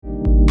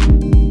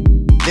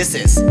This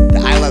is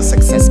the I Love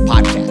Success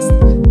podcast.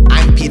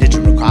 I'm Peter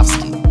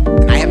Jumrukovsky,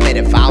 and I have made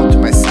a vow to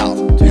myself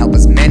to help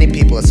as many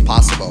people as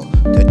possible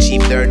to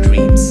achieve their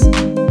dreams.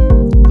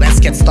 Let's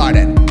get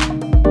started.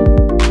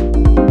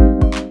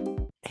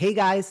 Hey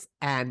guys,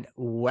 and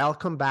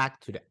welcome back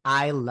to the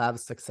I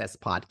Love Success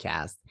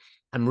podcast.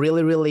 I'm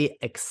really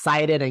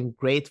excited and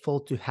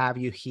grateful to have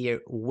you here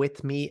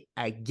with me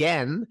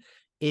again.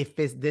 If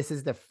this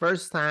is the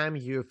first time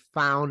you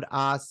found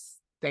us,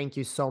 thank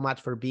you so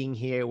much for being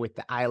here with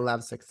the I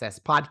Love Success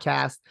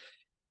podcast.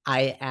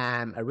 I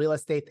am a real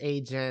estate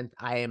agent.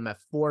 I am a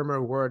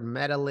former world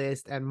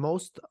medalist. And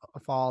most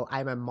of all,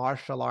 I'm a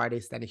martial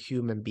artist and a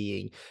human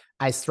being.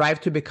 I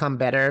strive to become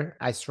better.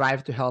 I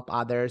strive to help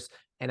others.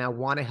 And I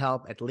want to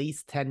help at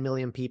least 10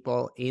 million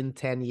people in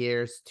 10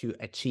 years to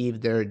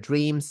achieve their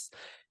dreams.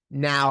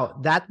 Now,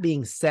 that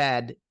being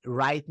said,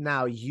 right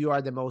now, you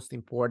are the most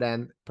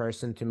important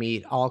person to me.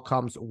 It all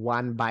comes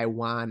one by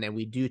one, and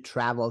we do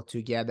travel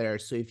together.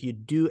 So if you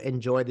do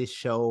enjoy this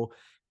show,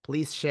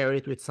 please share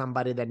it with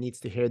somebody that needs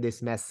to hear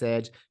this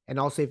message. And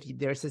also, if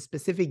there's a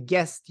specific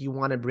guest you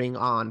want to bring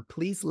on,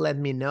 please let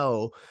me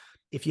know.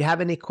 If you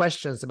have any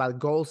questions about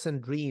goals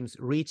and dreams,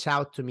 reach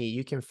out to me.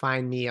 You can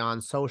find me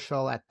on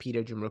social at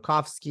Peter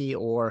Jumrukovsky,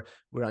 or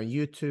we're on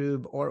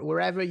YouTube, or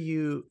wherever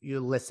you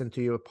listen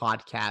to your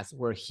podcast.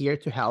 We're here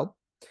to help.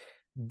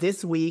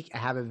 This week, I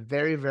have a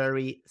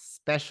very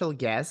special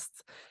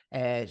guest.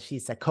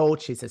 She's a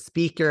coach, she's a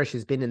speaker,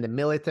 she's been in the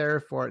military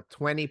for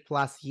 20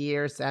 plus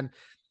years, and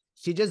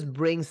she just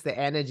brings the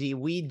energy.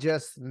 We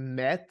just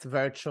met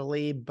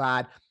virtually,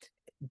 but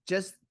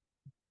just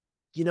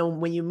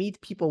when you meet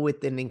people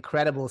with an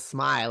incredible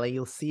smile, and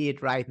you'll see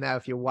it right now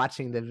if you're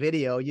watching the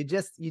video, you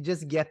just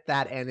get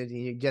that energy,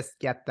 you just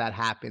get that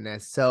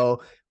happiness.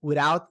 So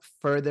without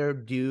further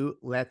ado,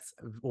 let's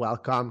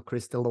welcome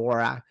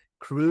Krystalore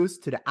Cruz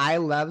to the I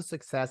Love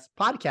Success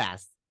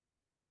podcast.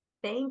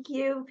 Thank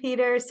you,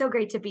 Peter. So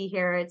great to be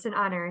here. It's an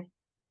honor.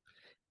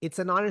 It's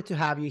an honor to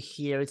have you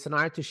here. It's an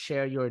honor to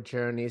share your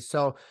journey.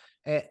 So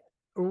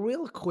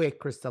real quick,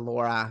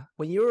 Krystalore,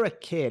 when you were a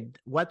kid,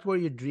 what were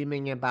you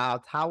dreaming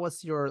about? How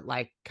was your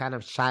kind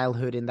of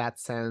childhood in that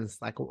sense?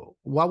 Like,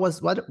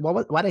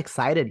 what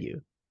excited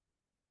you?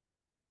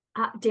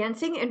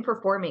 Dancing and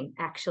performing,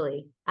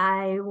 actually.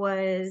 I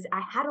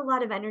had a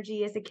lot of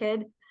energy as a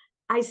kid.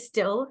 I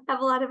still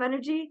have a lot of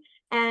energy,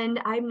 and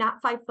I'm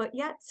not 5 foot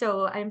yet,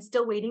 so I'm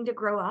still waiting to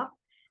grow up.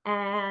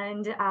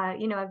 And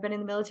I've been in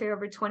the military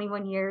over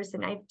 21 years,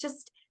 and I've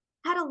just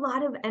had a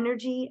lot of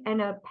energy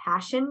and a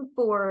passion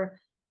for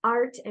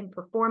art and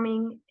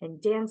performing and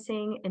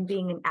dancing and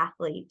being an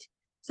athlete.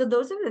 So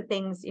those are the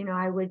things,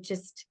 I would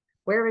just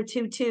wear a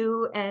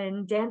tutu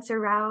and dance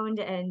around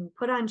and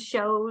put on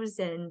shows.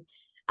 And,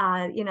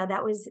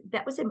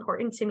 that was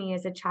important to me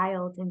as a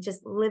child, and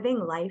just living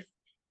life,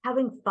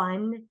 having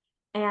fun,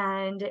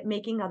 and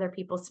making other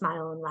people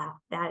smile and laugh.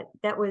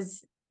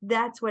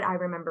 That's what I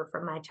remember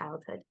from my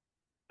childhood.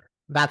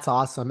 That's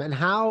awesome. And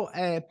how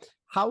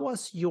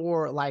was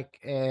your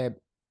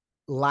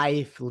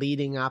life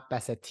leading up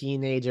as a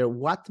teenager?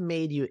 What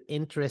made you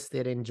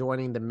interested in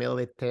joining the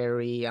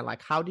military, and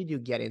how did you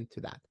get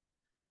into that?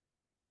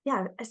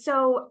 Yeah.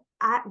 So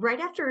right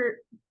after,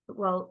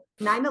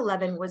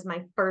 9/11 was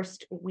my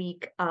first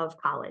week of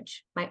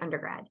college, my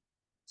undergrad.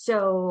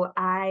 So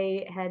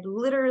I had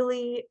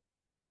literally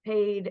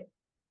paid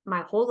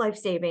my whole life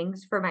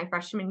savings for my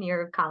freshman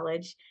year of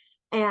college.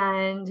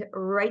 And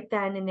right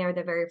then and there,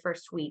 the very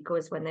first week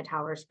was when the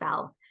towers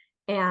fell.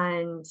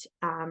 And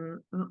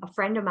a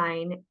friend of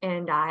mine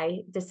and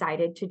I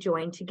decided to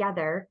join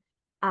together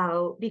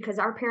because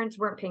our parents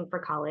weren't paying for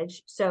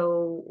college.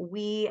 So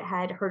we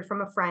had heard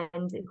from a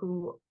friend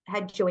who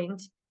had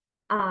joined,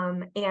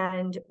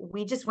 and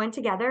we just went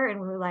together, and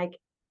we were like,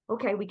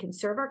 okay, we can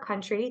serve our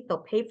country. They'll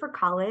pay for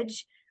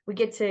college. We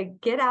get to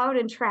get out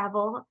and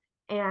travel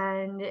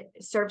and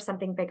serve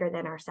something bigger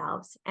than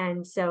ourselves.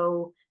 And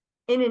so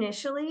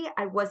initially,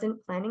 I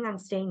wasn't planning on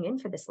staying in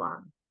for this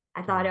long.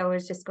 I thought I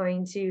was just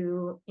going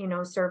to,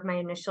 serve my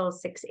initial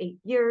 6-8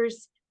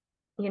 years,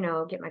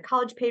 get my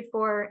college paid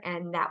for,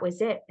 and that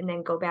was it. And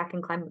then go back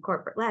and climb the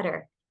corporate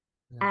ladder.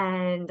 Yeah.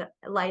 And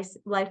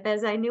life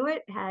as I knew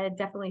it had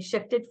definitely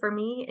shifted for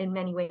me in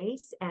many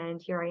ways.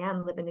 And here I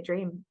am living the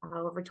dream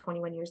over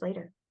 21 years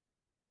later.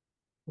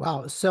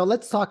 Wow. So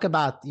let's talk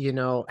about,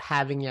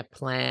 having a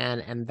plan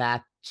and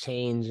that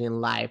change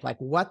in life.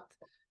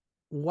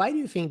 Why do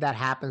you think that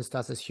happens to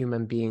us as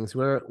human beings?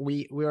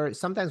 We're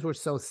sometimes we're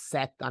so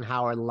set on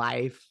how our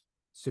life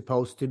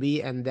supposed to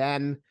be, and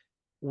then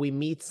we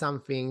meet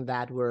something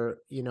that we're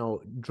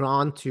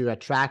drawn to,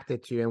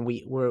 attracted to, and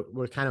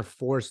we're kind of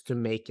forced to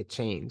make a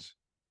change.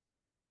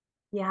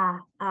 Yeah.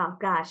 Oh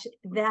gosh,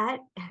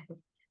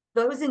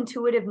 those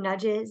intuitive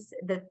nudges,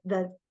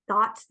 the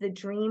thoughts, the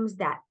dreams,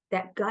 that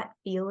gut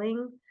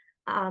feeling.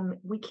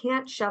 We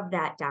can't shove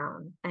that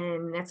down.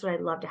 And that's what I'd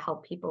love to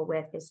help people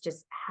with, is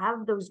just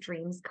have those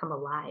dreams come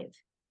alive.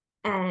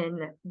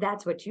 And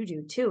that's what you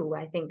do too,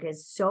 I think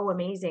is so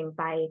amazing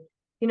by,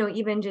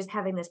 even just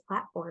having this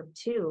platform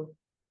too,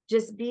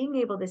 just being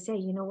able to say,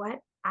 you know what,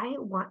 I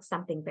want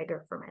something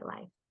bigger for my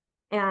life.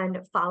 And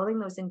following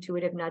those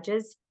intuitive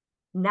nudges,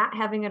 not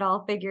having it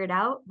all figured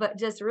out, but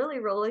just really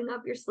rolling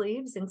up your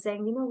sleeves and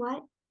saying, you know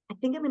what? I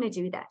think I'm going to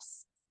do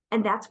this.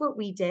 And that's what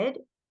we did.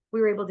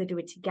 We were able to do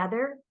it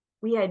together.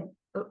 We had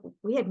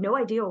we had no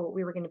idea what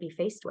we were going to be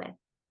faced with.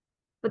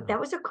 But Oh, that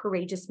was a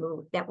courageous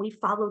move that we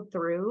followed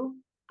through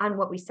on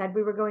what we said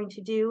we were going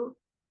to do.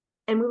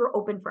 And we were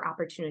open for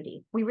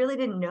opportunity. We really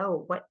didn't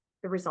know what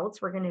the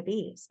results were going to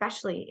be,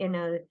 especially in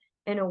a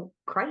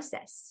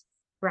crisis,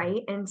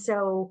 right? And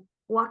so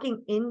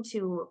walking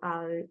into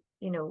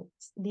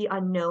the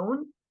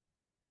unknown,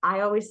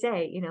 I always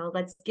say,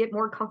 let's get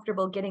more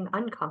comfortable getting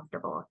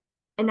uncomfortable.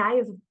 And I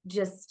have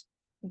just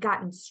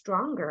gotten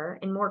stronger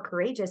and more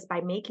courageous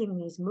by making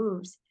these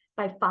moves,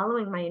 by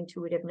following my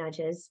intuitive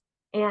nudges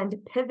and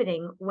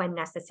pivoting when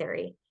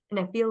necessary. And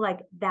I feel like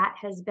that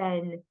has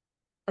been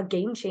a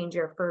game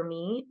changer for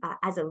me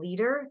as a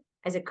leader,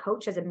 as a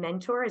coach, as a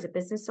mentor, as a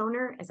business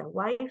owner, as a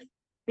wife,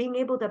 being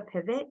able to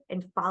pivot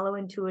and follow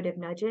intuitive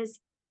nudges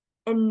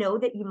and know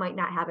that you might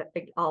not have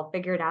it all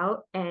figured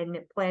out. And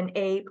plan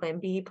A, plan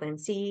B, plan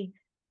C.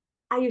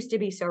 I used to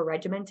be so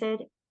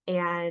regimented,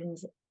 and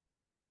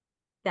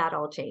that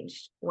all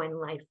changed when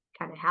life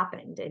kind of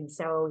happened. And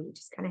so you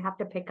just kind of have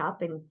to pick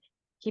up and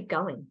keep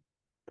going.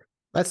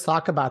 let's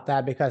talk about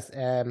that because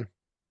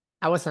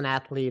I was an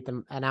athlete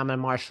and I'm a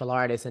martial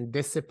artist, and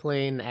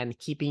discipline and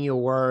keeping your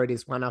word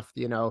is one of,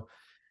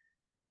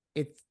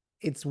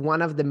 it's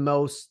one of the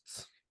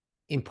most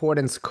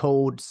important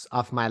codes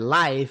of my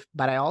life.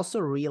 But I also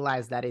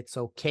realized that it's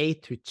okay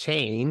to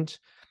change.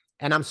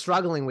 And I'm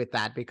struggling with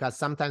that because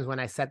sometimes when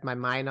I set my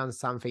mind on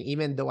something,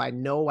 even though I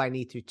know I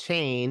need to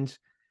change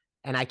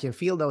and I can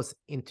feel those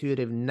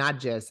intuitive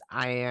nudges,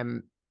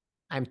 I'm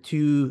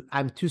too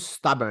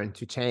stubborn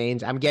to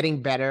change. I'm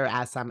getting better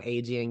as I'm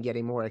aging and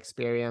getting more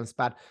experience,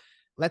 but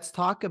let's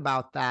talk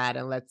about that.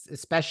 And let's,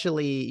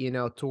 especially,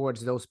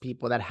 towards those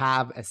people that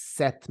have a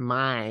set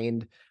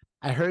mind.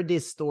 I heard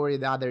this story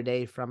the other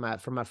day from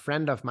a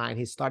friend of mine.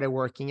 He started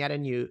working at a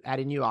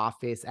new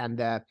office, and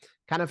the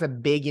kind of a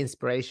big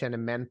inspiration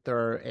and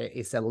mentor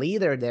is a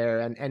leader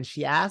there. And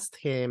she asked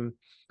him,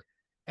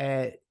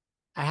 uh,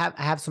 I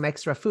have some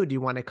extra food. Do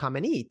you want to come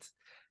and eat?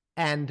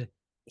 And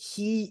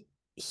he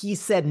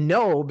said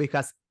no,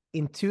 because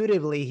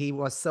intuitively he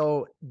was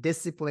so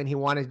disciplined. He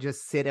wanted to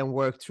just sit and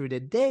work through the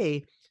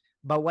day.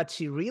 But what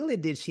she really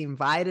did, she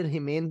invited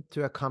him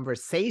into a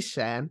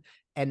conversation,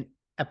 and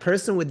a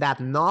person with that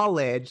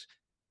knowledge,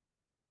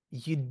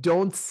 you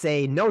don't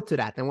say no to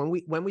that. And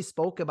when we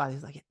spoke about it,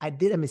 he's like, I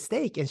did a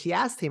mistake. And she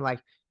asked him,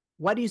 like,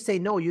 why do you say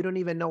no? You don't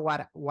even know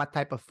what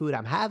type of food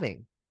I'm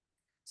having.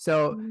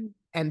 So, Mm.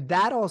 and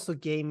that also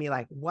gave me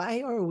like,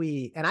 why are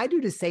we, and I do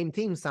the same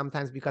thing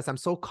sometimes because I'm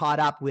so caught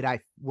up with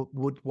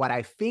what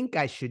I think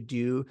I should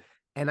do.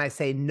 And I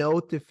say no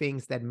to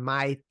things that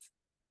might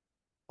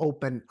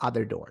open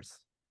other doors.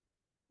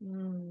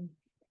 Mm.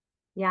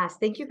 Yes,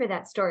 thank you for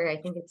that story. I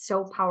think it's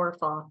so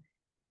powerful.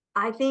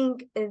 I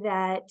think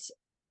that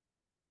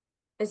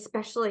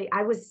especially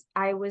I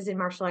was in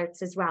martial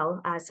arts as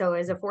well. So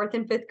as a fourth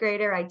and fifth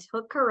grader, I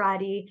took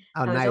karate.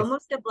 Oh, I was nice.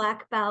 almost a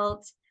black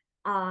belt.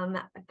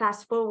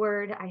 Fast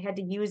forward, I had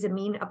to use a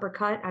mean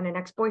uppercut on an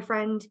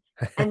ex-boyfriend,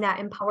 and that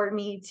empowered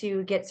me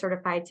to get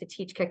certified to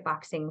teach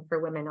kickboxing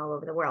for women all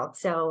over the world.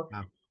 So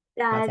Wow.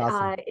 That's that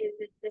awesome. is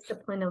a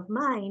discipline of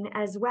mine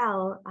as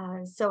well.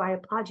 So I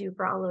applaud you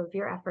for all of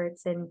your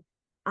efforts and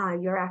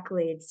your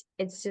accolades.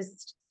 It's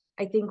just,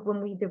 I think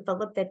when we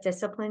develop that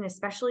discipline,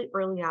 especially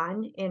early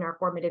on in our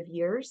formative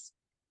years,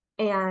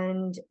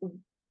 and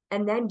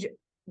and then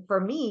for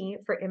me,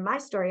 for in my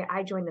story,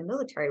 I joined the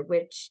military,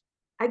 which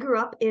I grew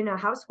up in a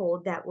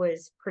household that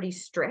was pretty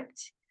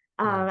strict.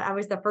 Yeah. I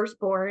was the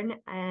firstborn,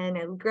 and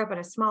I grew up on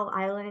a small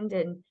island,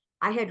 and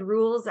I had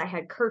rules, I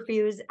had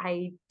curfews,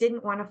 I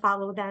didn't want to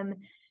follow them.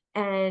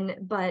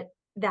 But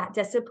that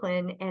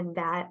discipline and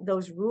that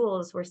those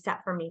rules were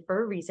set for me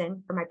for a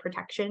reason, for my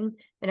protection,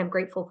 and I'm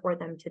grateful for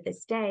them to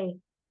this day.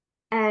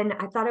 And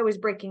I thought I was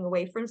breaking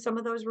away from some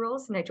of those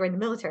rules, and I joined the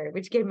military,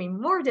 which gave me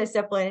more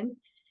discipline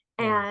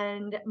Yeah.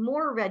 and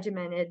more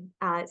regimented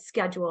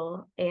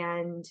schedule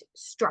and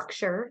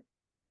structure,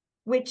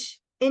 which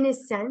in a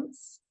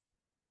sense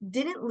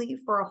didn't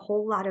leave for a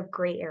whole lot of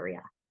gray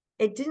area.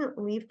 It didn't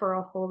leave for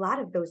a whole lot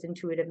of those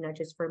intuitive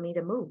nudges for me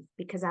to move,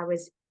 because I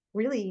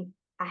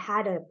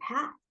had a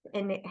path,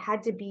 and it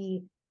had to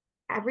be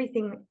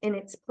everything in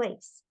its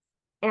place.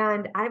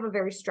 And I have a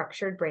very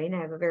structured brain. I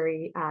have a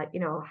very,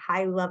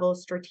 high level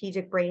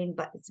strategic brain,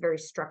 but it's very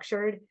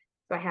structured.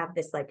 So I have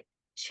this like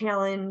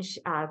challenge,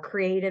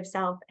 creative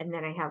self, and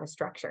then I have a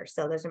structure.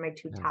 So those are my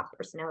two Yeah. top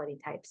personality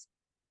types,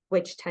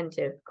 which tend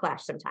to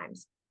clash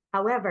sometimes.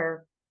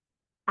 However,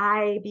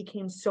 I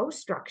became so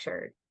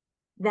structured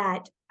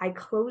that I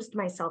closed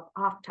myself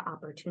off to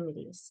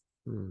opportunities.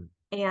 Hmm.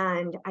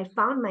 And I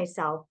found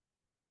myself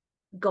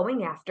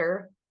going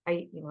after,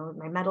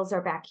 my medals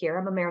are back here.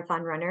 I'm a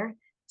marathon runner.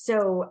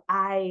 So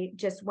I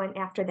just went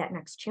after that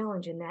next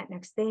challenge and that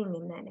next thing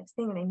and that next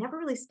thing. And I never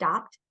really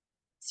stopped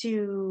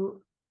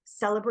to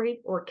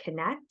celebrate or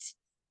connect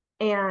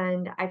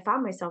And I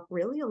found myself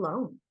really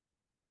alone,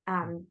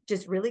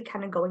 just really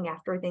kind of going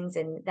after things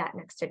and that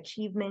next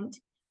achievement.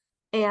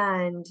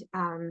 And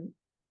and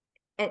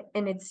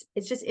it's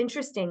just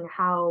interesting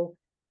how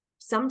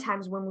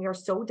sometimes when we are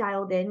so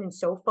dialed in and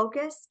so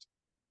focused,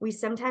 we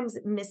sometimes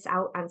miss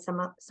out on some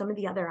of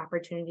the other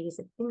opportunities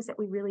and things that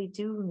we really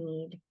do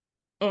need.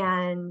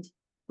 And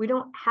we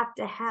don't have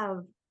to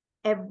have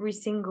every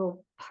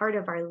single part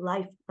of our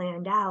life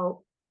planned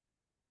out,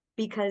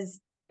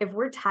 because if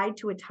we're tied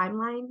to a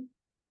timeline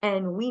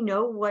and we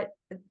know what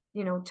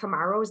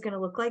tomorrow is going to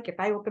look like, if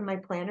I open my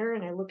planner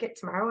and I look at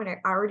tomorrow and I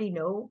already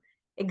know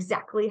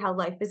exactly how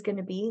life is going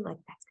to be, like,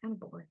 that's kind of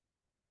boring.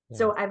 Yeah.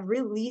 So I've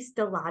released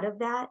a lot of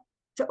that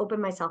to open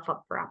myself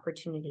up for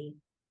opportunity.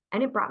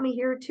 And it brought me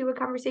here to a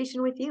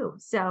conversation with you.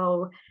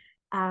 So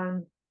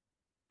um,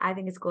 I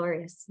think it's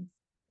glorious.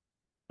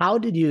 How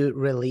did you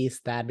release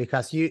that?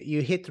 Because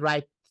you hit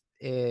right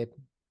uh,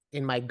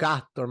 in my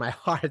gut or my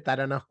heart. I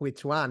don't know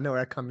which one, or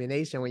a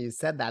combination when you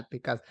said that,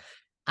 because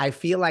I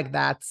feel like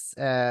that's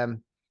that's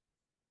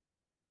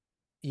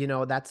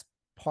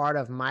part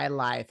of my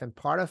life and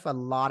part of a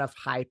lot of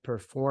high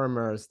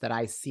performers that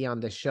I see on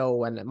the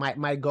show. And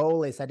my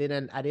goal is, I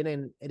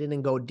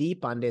didn't go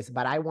deep on this,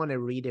 but I want to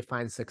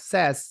redefine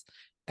success.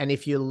 And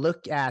if you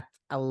look at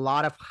a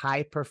lot of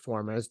high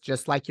performers,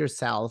 just like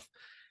yourself,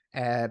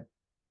 uh,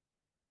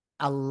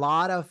 a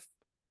lot of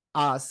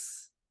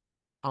us,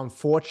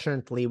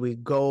 unfortunately, we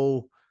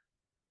go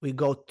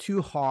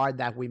too hard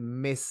that we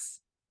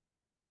miss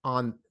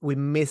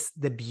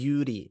the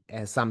beauty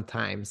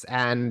sometimes.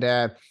 And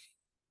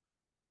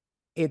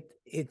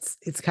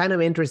it's kind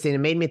of interesting. It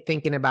made me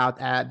thinking about,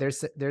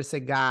 there's a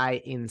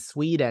guy in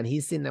Sweden.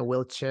 He's in a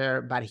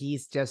wheelchair, but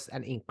he's just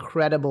an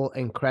incredible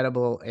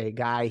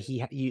guy.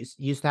 He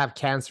used to have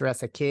cancer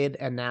as a kid,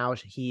 and now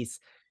he's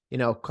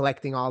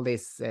collecting all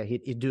this.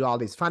 He do all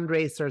these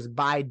fundraisers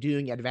by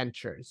doing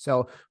adventures.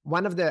 So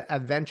one of the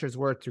adventures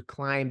were to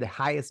climb the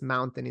highest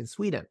mountain in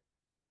Sweden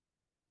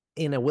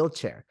in a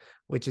wheelchair,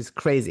 which is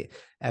crazy.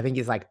 I think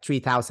it's like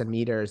 3,000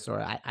 meters,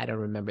 or I don't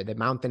remember. The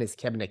mountain is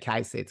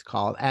Kebnekaise, it's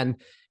called. And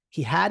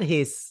he had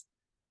his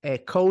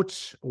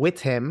coach with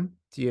him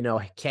to,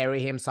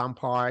 carry him some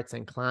parts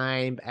and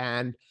climb.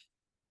 And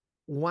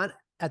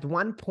at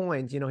one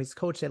point, his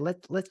coach said,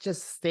 let's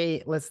just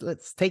stay,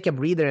 let's take a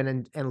breather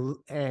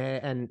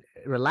and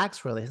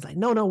relax really. He's like,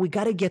 no, we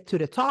got to get to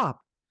the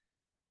top.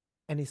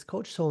 And his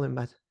coach told him,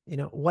 but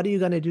what are you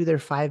going to do there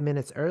 5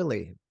 minutes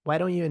early? Why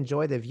don't you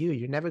enjoy the view?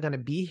 You're never going to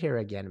be here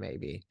again,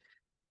 maybe.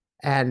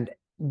 And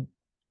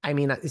I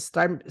mean,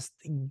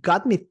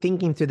 got me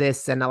thinking to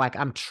this, and like,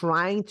 I'm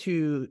trying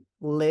to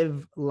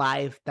live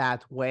life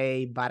that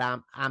way, but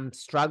I'm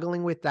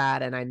struggling with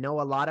that. And I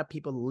know a lot of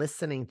people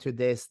listening to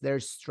this, they're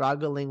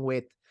struggling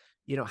with,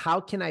 how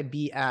can I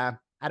be I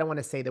don't want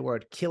to say the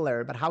word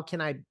killer, but how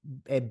can I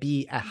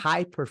be a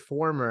high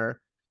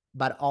performer,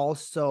 but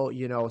also,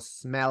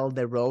 smell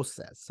the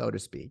roses, so to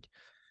speak?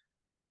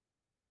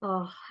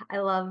 Oh, I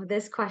love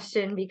this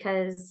question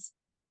because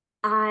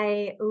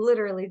I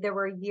literally, there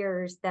were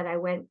years that I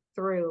went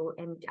through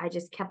and I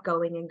just kept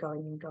going and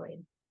going and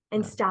going.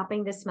 And Yeah.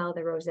 stopping to smell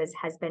the roses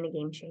has been a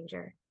game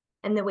changer.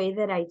 And the way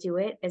that I do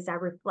it is I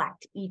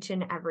reflect each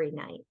and every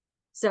night.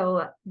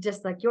 So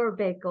just like your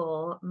big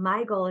goal,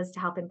 my goal is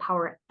to help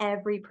empower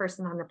every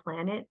person on the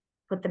planet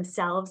put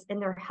themselves and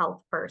their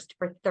health first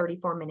for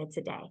 34 minutes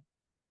a day.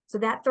 So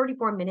that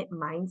 34-minute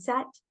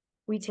mindset,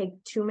 we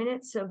take 2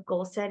 minutes of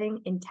goal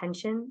setting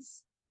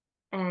intentions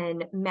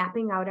and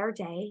mapping out our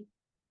day,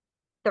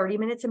 30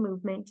 minutes of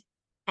movement,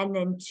 and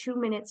then 2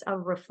 minutes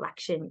of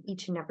reflection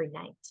each and every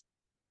night.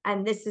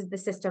 And this is the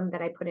system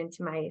that I put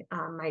into my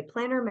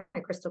planner,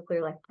 my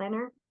Krystalore Life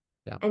Planner.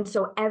 Yeah. And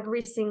so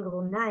every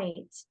single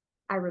night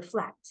I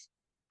reflect.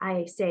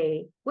 I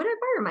say, what did I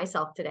fire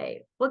myself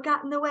today? What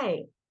got in the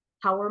way?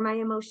 How were my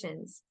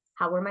emotions?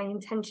 How were my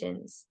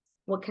intentions?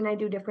 What can I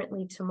do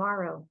differently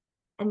tomorrow?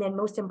 And then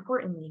most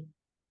importantly,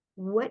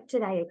 what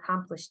did I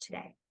accomplish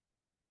today?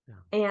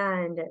 Yeah.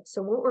 And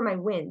so what were my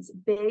wins?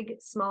 Big,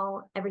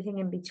 small, everything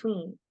in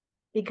between.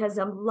 Because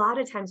a lot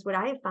of times what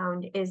I have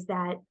found is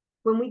that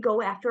when we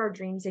go after our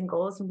dreams and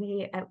goals,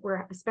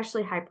 we're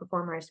especially high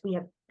performers, we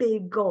have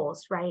big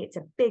goals, right? It's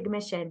a big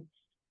mission.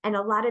 And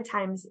a lot of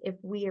times if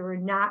we are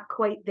not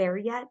quite there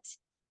yet,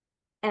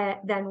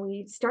 then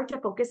we start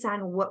to focus on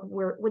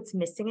what's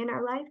missing in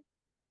our life.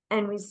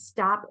 And we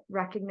stop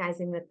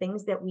recognizing the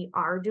things that we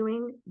are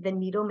doing, the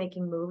needle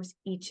making moves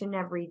each and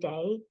every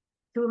day,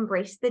 to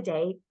embrace the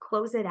day,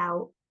 close it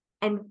out,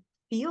 and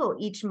feel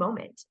each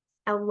moment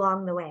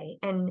along the way.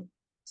 And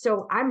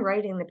so I'm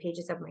writing the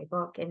pages of my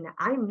book, and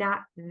I'm not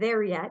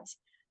there yet.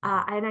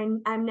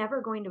 And I'm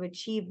never going to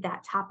achieve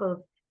that top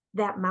of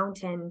that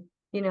mountain,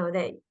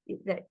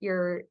 that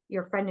your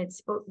friend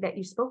that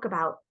you spoke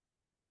about.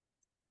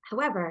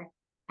 However,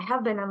 I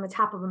have been on the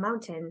top of a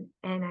mountain,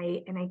 and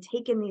I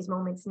take in these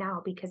moments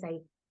now because I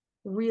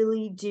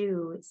really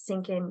do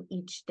sink in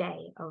each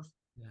day of,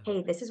 Yeah.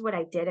 hey, this is what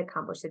I did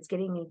accomplish. It's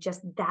getting me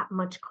just that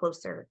much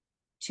closer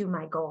to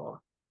my goal.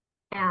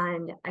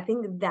 And I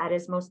think that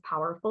is most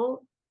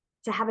powerful,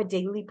 to have a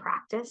daily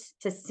practice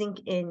to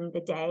sink in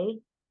the day,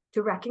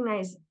 to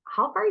recognize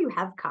how far you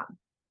have come,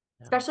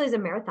 Yeah. especially as a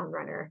marathon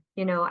runner.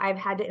 I've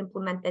had to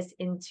implement this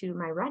into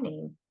my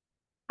running.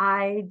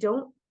 I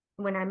don't,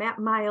 when I'm at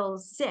mile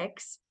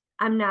 6,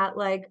 I'm not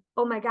like,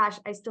 oh my gosh,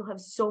 I still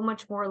have so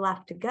much more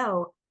left to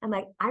go. I'm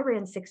like, I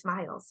ran 6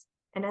 miles.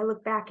 And I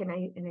look back and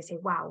I say,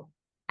 wow,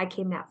 I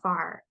came that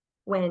far,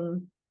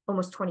 when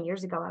almost 20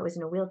 years ago, I was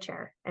in a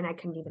wheelchair and I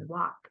couldn't even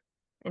walk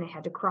and I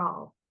had to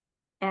crawl.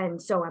 And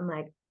so I'm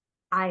like,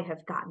 I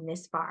have gotten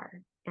this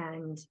far,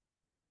 and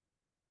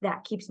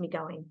that keeps me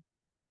going.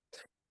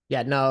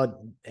 Yeah,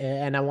 no,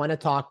 and I want to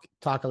talk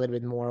a little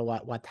bit more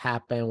what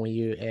happened when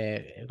you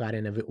got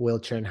in a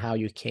wheelchair and how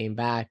you came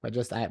back. But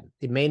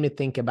it made me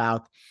think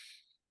about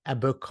a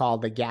book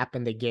called The Gap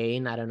and the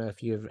Gain. I don't know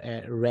if you've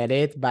read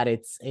it, but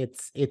it's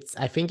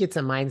I think it's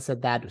a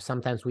mindset that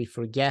sometimes we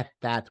forget,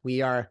 that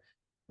we are,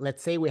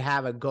 let's say we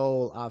have a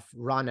goal of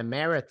run a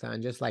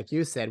marathon, just like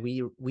you said,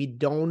 we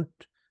don't,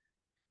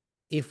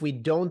 if we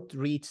don't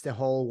reach the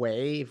whole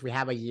way, if we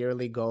have a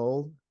yearly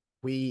goal,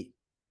 we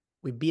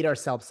beat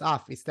ourselves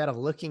up instead of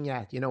looking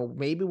at,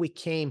 maybe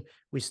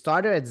we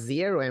started at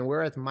 0 and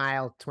we're at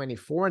mile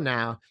 24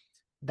 now.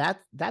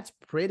 That's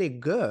pretty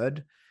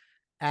good.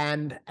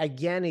 And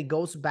again, it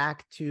goes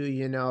back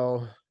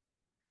to,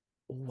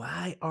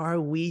 why are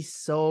we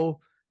so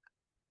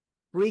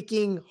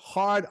freaking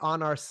hard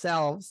on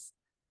ourselves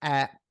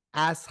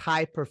as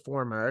high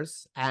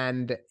performers?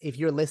 And if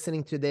you're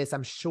listening to this,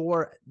 I'm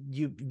sure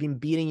you've been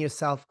beating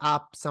yourself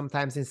up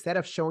sometimes, instead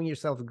of showing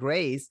yourself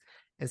grace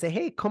and say,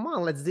 hey, come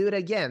on, let's do it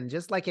again.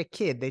 Just like a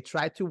kid, they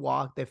try to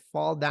walk, they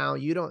fall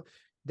down.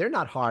 They're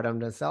not hard on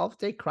themselves.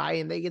 They cry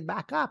and they get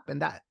back up,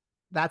 and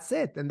that's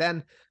it. And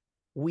then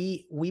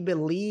we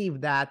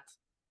believe that,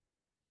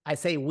 I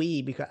say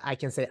we because I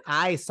can say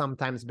I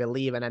sometimes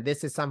believe, and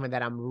this is something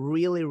that I'm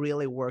really,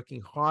 really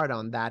working hard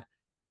on, that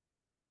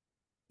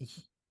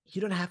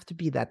you don't have to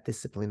be that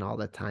disciplined all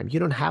the time. You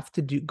don't have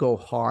to go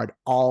hard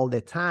all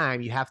the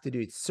time. You have to do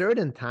it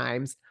certain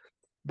times,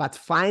 but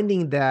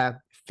finding the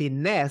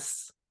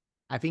finesse,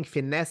 I think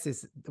finesse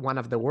is one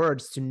of the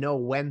words, to know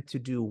when to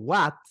do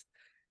what.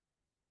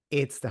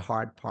 It's the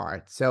hard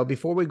part. So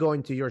before we go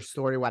into your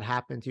story, what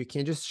happened to you, can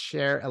you just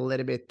share a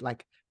little bit,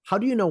 like, how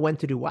do you know when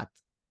to do what?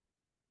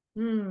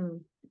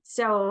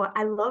 So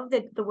I love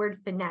the word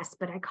finesse,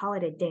 but I call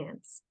it a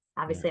dance.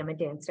 Obviously, Yeah. I'm a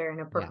dancer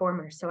and a Yeah.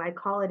 performer, so I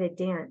call it a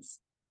dance.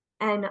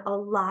 And a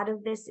lot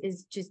of this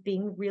is just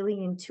being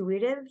really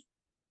intuitive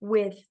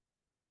with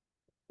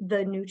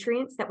the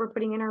nutrients that we're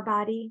putting in our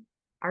body,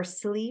 our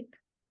sleep,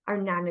 our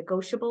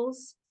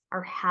non-negotiables,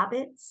 our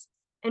habits,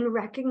 and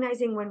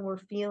recognizing when we're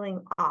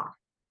feeling off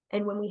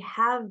and when we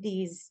have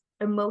these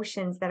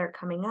emotions that are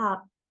coming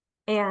up.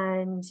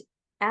 And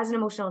as an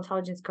emotional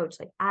intelligence coach,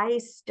 like, I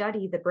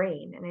study the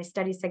brain and I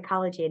study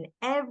psychology, and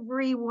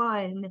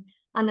everyone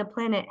on the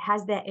planet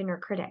has that inner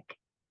critic.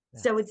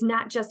 Yes. So it's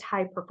not just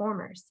high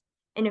performers.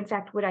 And in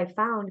fact, what I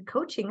found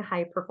coaching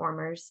high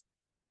performers,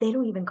 they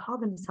don't even call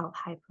themselves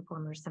high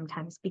performers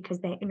sometimes,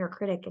 because that inner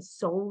critic is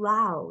so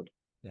loud.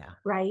 Yeah.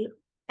 Right.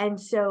 And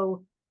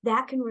so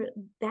that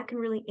can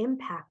really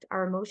impact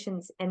our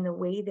emotions and the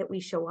way that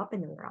we show up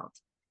in the world.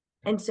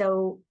 And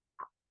so,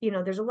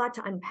 there's a lot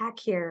to unpack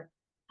here.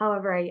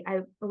 However,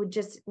 I would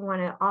just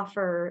want to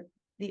offer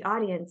the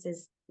audience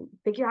is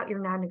figure out your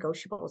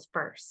non-negotiables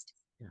first.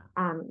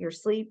 Yeah. Your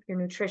sleep, your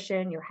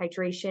nutrition, your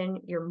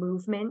hydration, your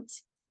movement.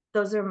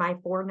 Those are my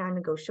 4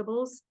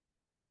 non-negotiables.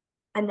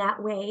 And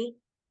that way,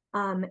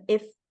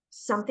 if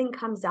something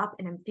comes up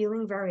and I'm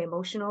feeling very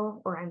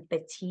emotional or I'm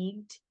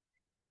fatigued,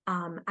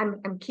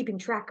 I'm keeping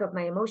track of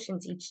my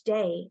emotions each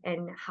day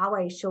and how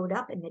I showed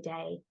up in the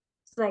day,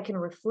 so that I can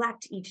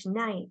reflect each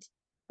night.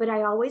 But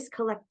I always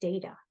collect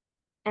data.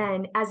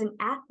 And as an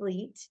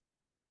athlete,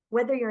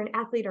 whether you're an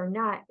athlete or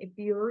not, if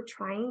you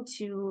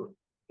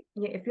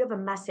have a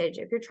message,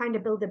 if you're trying to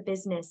build a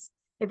business,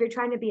 if you're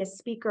trying to be a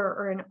speaker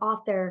or an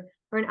author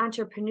or an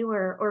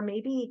entrepreneur, or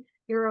maybe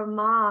you're a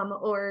mom,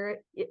 or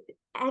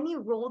any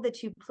role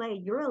that you play,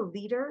 you're a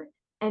leader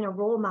and a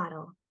role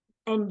model,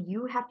 and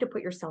you have to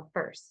put yourself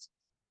first.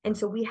 And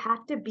so we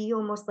have to be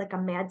almost like a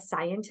mad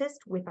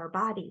scientist with our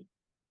body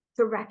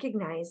to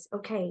recognize,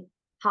 okay,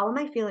 how am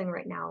I feeling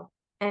right now?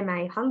 Am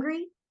I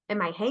hungry?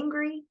 Am I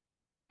hangry?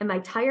 Am I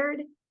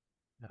tired?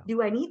 No.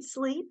 Do I need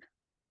sleep?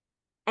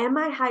 Am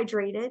I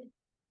hydrated?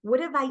 What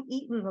have I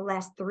eaten the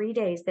last 3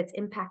 days that's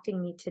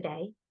impacting me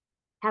today?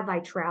 Have I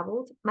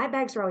traveled? My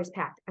bags are always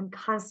packed. I'm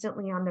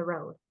constantly on the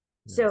road.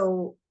 Yes.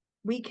 So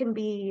we can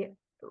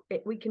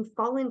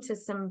fall into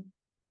some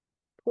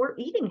poor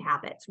eating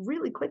habits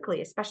really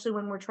quickly, especially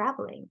when we're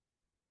traveling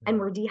and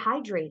we're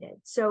dehydrated.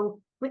 So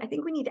I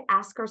think we need to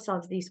ask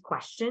ourselves these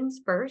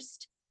questions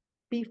first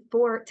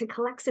to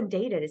collect some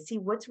data to see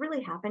what's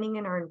really happening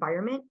in our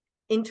environment,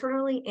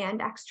 internally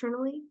and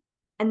externally.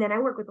 And then I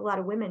work with a lot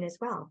of women as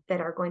well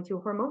that are going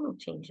through hormonal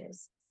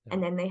changes. Yeah.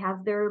 And then they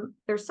have their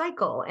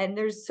cycle, and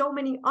there's so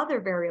many other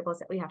variables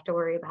that we have to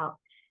worry about.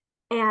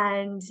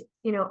 And,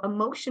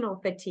 emotional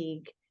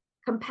fatigue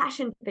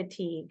compassion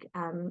fatigue,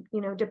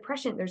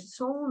 depression. There's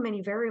so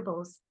many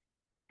variables.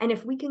 And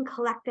if we can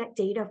collect that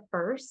data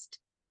first,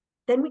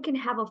 then we can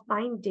have a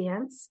fine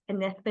dance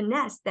and the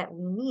finesse that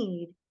we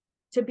need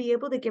to be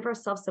able to give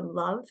ourselves some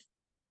love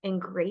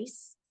and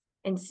grace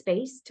and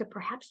space to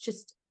perhaps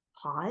just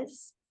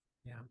pause.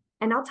 Yeah.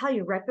 And I'll tell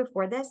you, right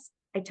before this,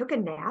 I took a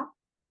nap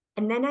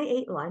and then I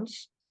ate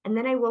lunch. And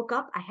then I woke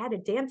up, I had a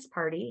dance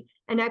party,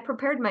 and I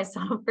prepared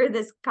myself for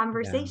this Yeah.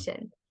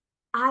 conversation.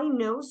 I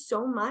know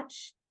so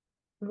much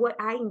what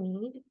I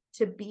need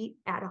to be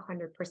at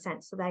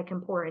 100% so that I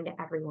can pour into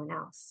everyone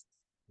else.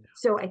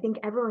 So I think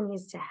everyone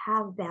needs to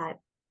have that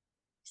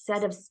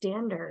set of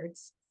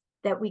standards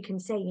that we can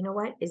say, you know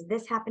what, is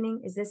this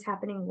happening? Is this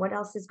happening? What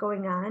else is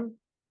going on?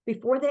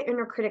 Before the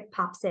inner critic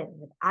pops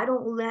in. I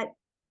don't let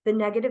the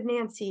negative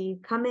Nancy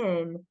come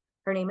in.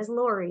 Her name is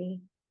Lori,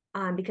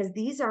 because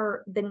these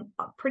are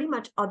pretty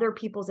much other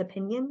people's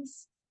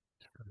opinions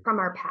from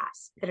our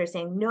past that are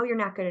saying, no, you're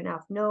not good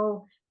enough.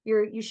 No,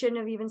 you shouldn't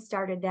have even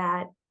started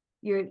that.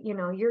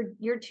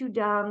 You're too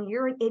dumb.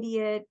 You're an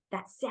idiot.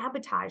 That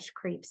sabotage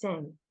creeps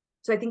in.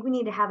 So I think we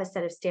need to have a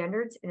set of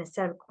standards and a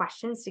set of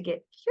questions to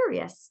get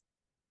curious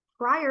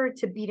prior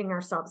to beating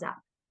ourselves up.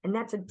 And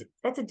that's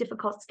a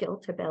difficult skill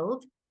to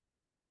build,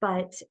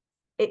 but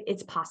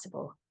it's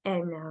possible.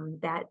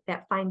 And that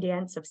fine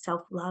dance of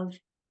self-love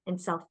and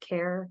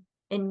self-care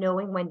and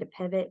knowing when to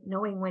pivot,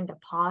 knowing when to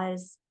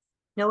pause,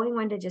 knowing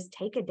when to just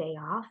take a day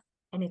off,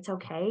 and it's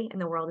okay.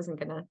 And the world isn't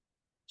going to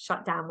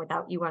shut down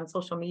without you on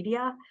social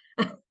media.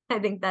 I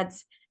think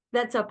that's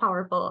a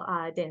powerful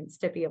dance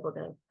to be able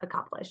to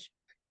accomplish.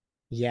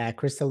 Yeah,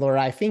 Krystalore,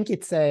 I think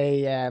it's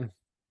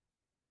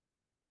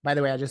by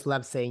the way, I just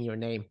love saying your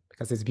name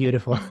because it's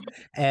beautiful.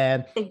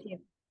 Um, Thank you.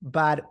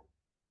 but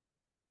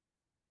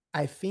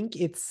I think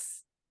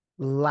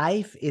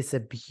life is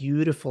a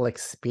beautiful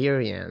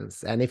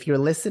experience. And if you're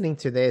listening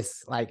to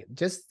this, like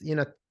just,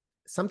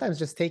 sometimes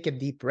just take a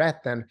deep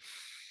breath and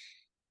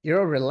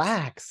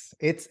relax.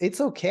 It's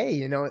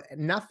okay.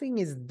 Nothing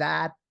is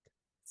that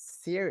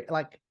serious.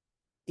 Like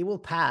it will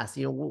pass,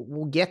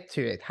 we'll get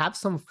to it. Have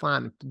some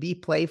fun, be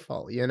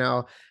playful.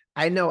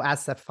 I know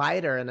as a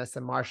fighter and as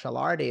a martial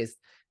artist,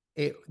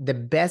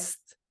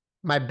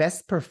 my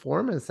best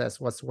performances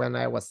was when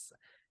I was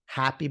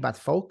happy but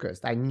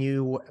focused. I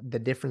knew the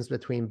difference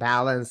between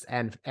balance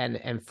and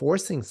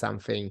forcing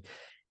something,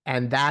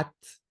 and that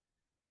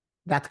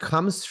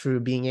comes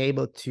through being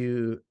able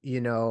to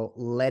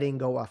letting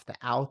go of the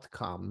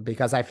outcome,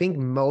 because I think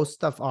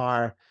most of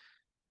our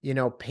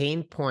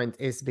pain point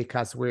is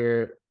because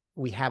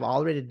we have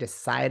already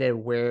decided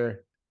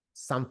where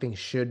something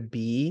should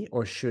be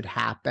or should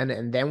happen,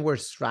 and then we're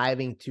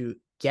striving to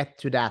get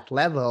to that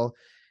level,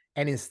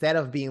 and instead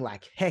of being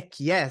like heck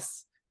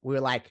yes,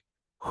 we're like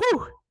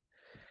whew.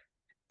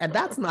 And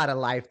that's not a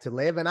life to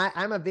live. And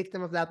I'm a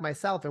victim of that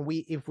myself. And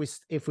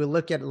if we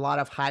look at a lot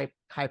of high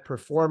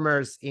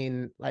performers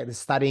in like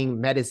studying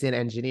medicine,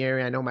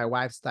 engineering, I know my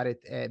wife studied,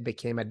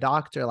 became a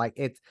doctor. Like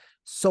it's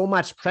so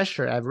much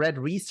pressure. I've read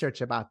research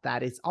about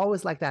that. It's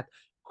always like that.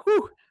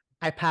 Whew,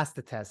 I passed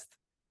the test.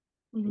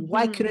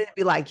 Why couldn't it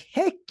be like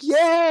heck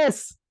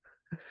yes?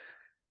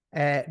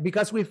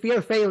 Because we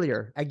fear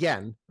failure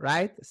again,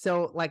 right?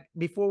 So like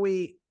before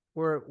we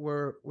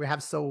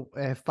have so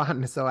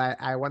fun, so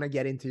I want to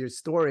get into your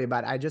story,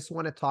 but I just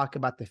want to talk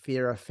about the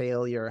fear of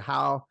failure.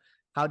 How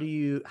have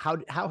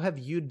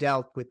you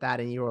dealt with that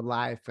in your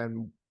life,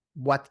 and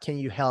what can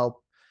you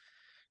help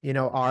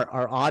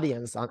our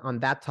audience on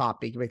that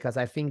topic, because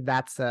I think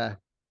it's a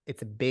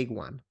big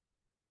one.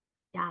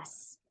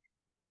 Yes.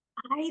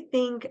 I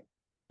think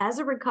I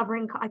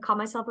call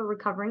myself a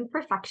recovering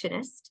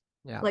perfectionist.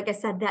 Yeah. Like I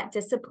said, that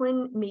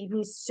discipline made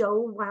me so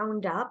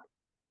wound up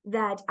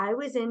that I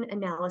was in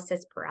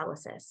analysis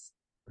paralysis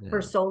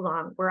for Yeah. so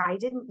long, where I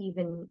didn't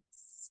even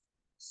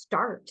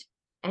start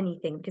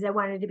anything because I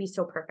wanted to be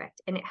so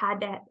perfect. And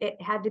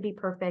it had to be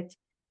perfect,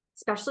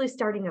 especially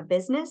starting a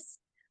business.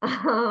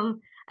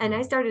 And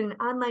I started an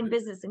online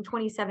business in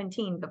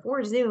 2017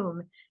 before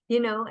Zoom,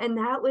 and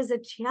that was a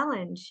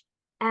challenge.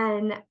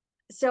 And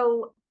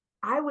so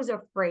I was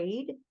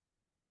afraid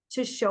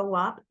to show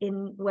up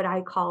in what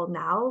I call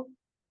now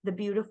the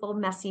beautiful,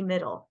 messy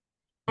middle.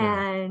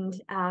 Yeah.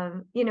 And,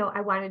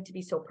 I wanted to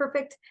be so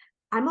perfect.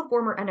 I'm a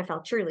former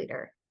NFL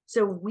cheerleader.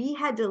 So we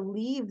had to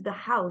leave the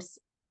house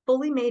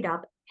fully made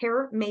up,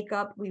 hair,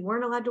 makeup. We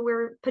weren't allowed to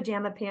wear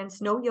pajama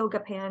pants, no yoga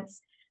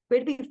pants. We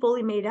had to be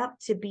fully made up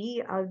to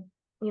be a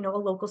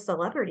local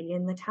celebrity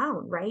in the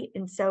town, right?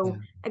 And so Yeah.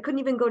 I couldn't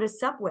even go to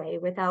Subway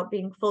without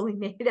being fully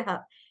made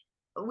up.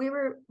 We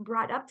were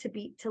brought up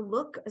to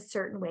look a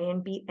certain way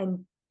and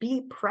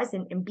be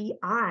present and be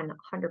on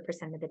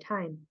 100% of the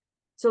time.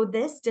 So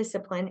this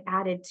discipline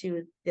added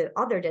to the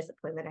other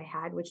discipline that I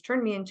had, which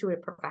turned me into a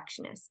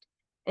perfectionist.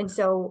 And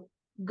so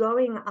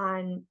going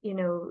on,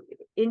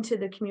 into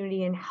the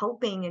community and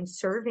helping and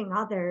serving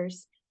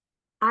others,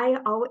 I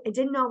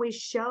didn't always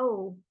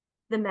show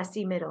the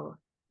messy middle,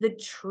 the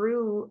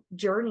true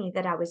journey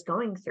that I was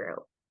going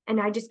through.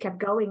 And I just kept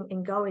going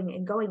and going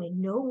and going,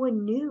 and no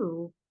one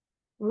knew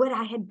what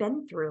I had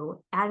been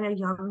through at a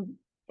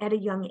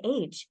young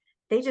age.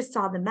 They just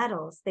saw the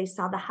medals, they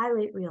saw the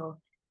highlight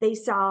reel, they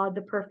saw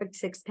the perfect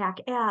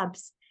six-pack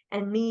abs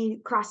and me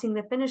crossing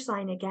the finish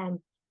line again.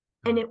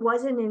 And it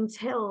wasn't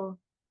until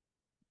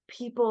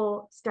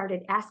people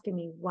started asking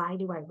me, why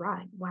do I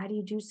run? Why do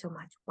you do so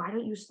much? Why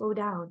don't you slow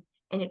down?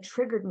 And it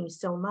triggered me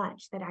so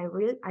much that I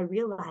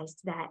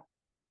realized that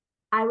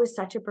I was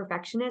such a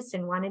perfectionist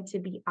and wanted to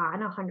be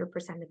on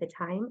 100% of the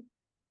time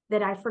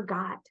that I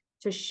forgot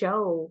to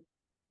show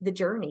the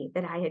journey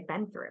that I had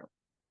been through.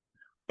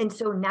 And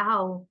so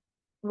now,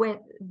 when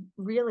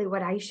really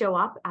what I show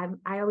up, I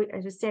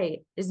just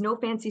say, there's no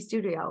fancy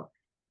studio.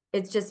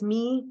 It's just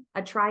me,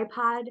 a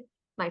tripod.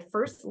 My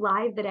first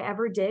live that I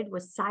ever did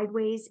was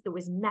sideways. It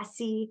was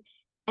messy,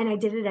 and I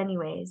did it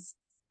anyways.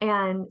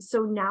 And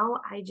so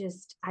now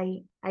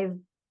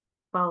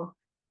well,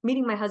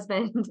 meeting my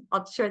husband,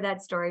 I'll share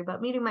that story,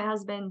 but meeting my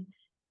husband,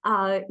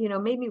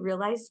 made me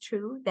realize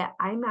that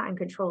I'm not in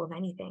control of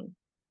anything.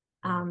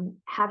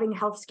 Having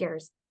health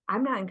scares,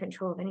 I'm not in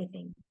control of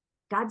anything.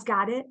 God's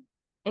got it.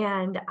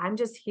 And I'm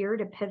just here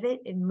to pivot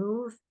and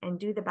move and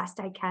do the best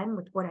I can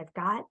with what I've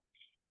got.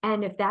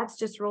 And if that's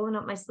just rolling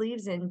up my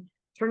sleeves and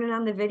turning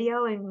on the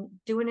video and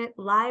doing it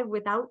live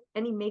without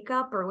any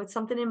makeup or with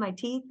something in my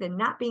teeth and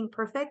not being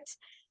perfect,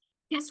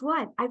 guess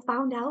what? I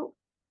found out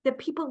that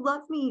people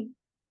love me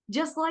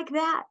just like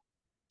that,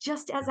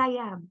 just as I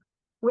am,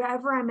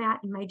 wherever I'm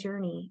at in my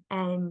journey.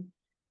 And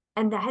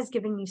that has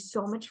given me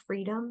so much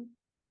freedom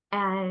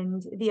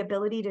and the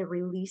ability to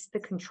release the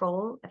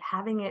control of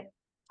having it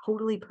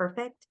totally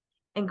perfect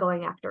and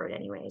going after it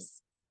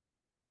anyways.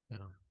 Yeah.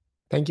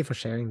 Thank you for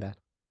sharing that.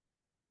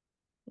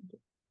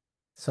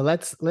 So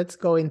let's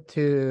go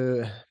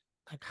into,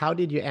 like, how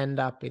did you end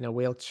up in a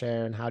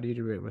wheelchair and how did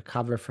you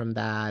recover from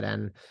that?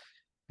 And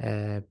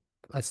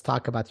let's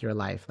talk about your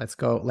life. Let's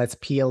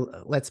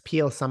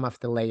peel some of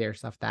the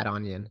layers of that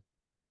onion.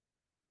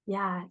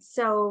 Yeah.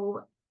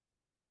 So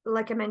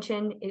like I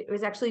mentioned, it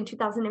was actually in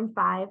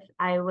 2005.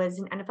 I was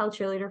an NFL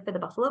cheerleader for the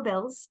Buffalo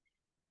Bills.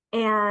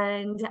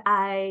 And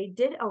I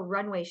did a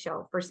runway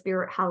show for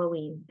Spirit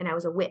Halloween, and I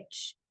was a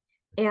witch.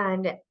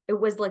 And it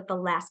was like the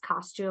last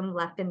costume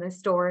left in the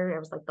store. I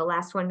was like the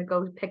last one to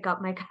go pick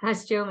up my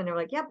costume. And they're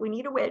like, yep, we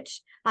need a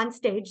witch on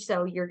stage.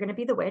 So you're going to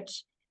be the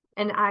witch.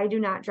 And I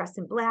do not dress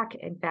in black.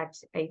 In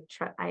fact,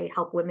 I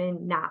help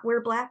women not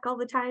wear black all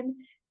the time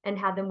and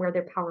have them wear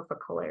their powerful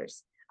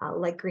colors.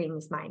 Like green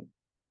is mine.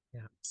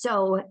 Yeah.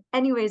 So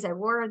anyways, I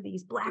wore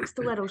these black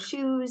stiletto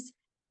shoes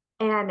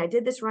and I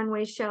did this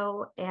runway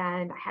show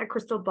and I had a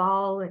crystal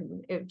ball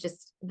and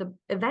the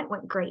event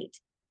went great.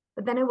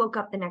 But then I woke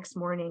up the next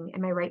morning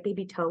and my right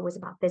baby toe was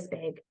about this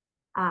big.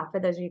 For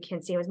those of you who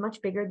can't see, it was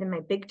much bigger than my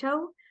big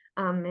toe.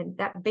 And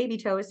that baby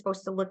toe is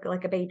supposed to look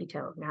like a baby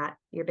toe, not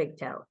your big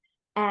toe.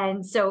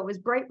 And so it was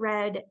bright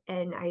red,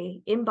 and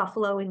in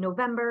Buffalo in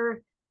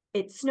November,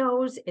 it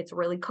snows, it's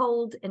really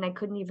cold, and I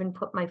couldn't even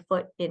put my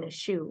foot in a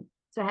shoe.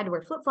 So I had to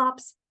wear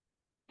flip-flops,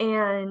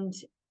 and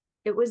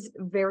it was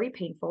very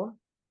painful.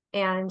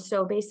 And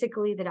so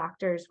basically the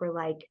doctors were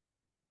like,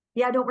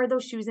 yeah, don't wear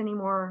those shoes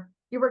anymore.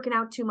 You're working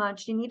out too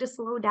much. You need to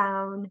slow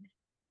down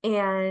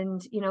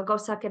and, go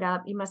suck it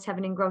up. You must have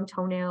an ingrown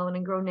toenail, an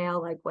ingrown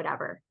nail, like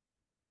whatever.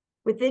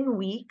 Within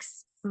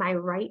weeks, my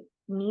right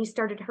knee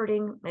started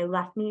hurting. My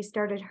left knee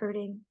started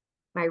hurting.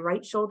 My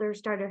right shoulder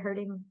started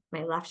hurting,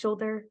 my left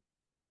shoulder.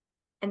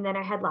 And then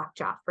I had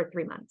lockjaw for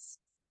 3 months.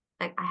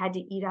 I had to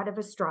eat out of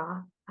a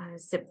straw.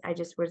 I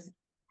just was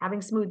having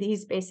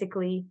smoothies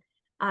basically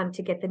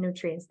to get the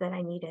nutrients that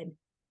I needed.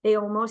 They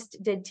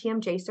almost did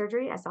TMJ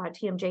surgery. I saw a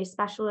TMJ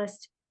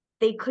specialist.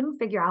 They couldn't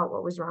figure out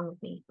what was wrong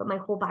with me, but my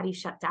whole body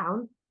shut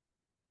down.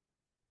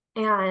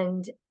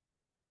 And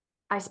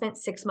I spent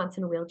 6 months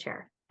in a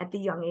wheelchair at the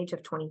young age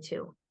of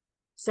 22.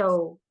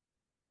 So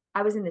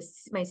I was in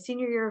my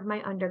senior year of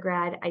my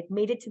undergrad. I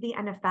made it to the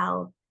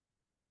NFL.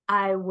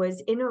 I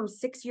was in a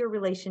 6-year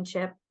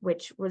relationship,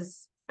 which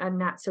was a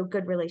not so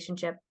good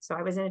relationship. So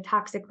I was in a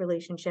toxic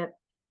relationship,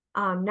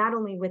 not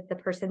only with the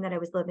person that I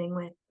was living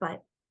with,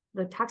 but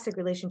the toxic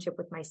relationship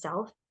with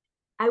myself.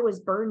 I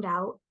was burned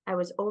out. I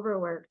was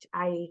overworked.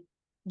 I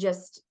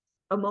just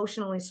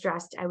emotionally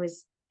stressed. I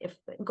was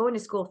going to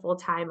school full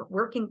time,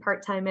 working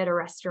part time at a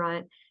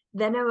restaurant.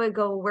 Then I would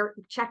go work,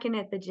 check in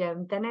at the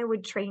gym. Then I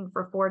would train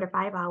for 4 to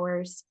 5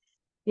 hours.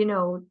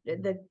 The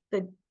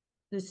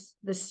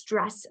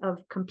stress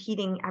of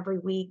competing every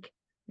week,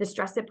 the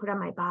stress it put on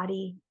my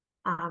body.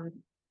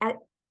 At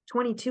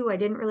 22, I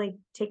didn't really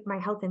take my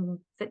health and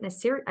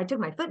fitness serious. I took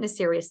my fitness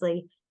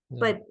seriously,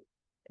 but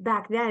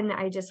back then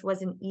I just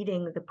wasn't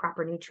eating the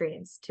proper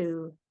nutrients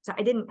so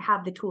I didn't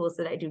have the tools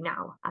that I do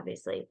now,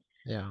 obviously.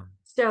 Yeah.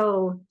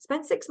 So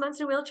spent 6 months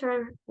in a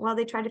wheelchair while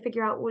they tried to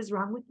figure out what was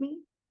wrong with me.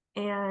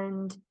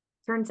 And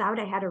turns out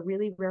I had a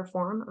really rare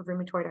form of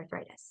rheumatoid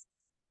arthritis.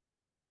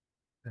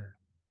 Yeah.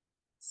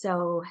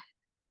 So,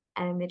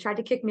 and they tried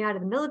to kick me out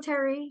of the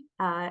military.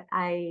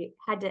 I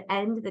had to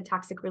end the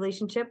toxic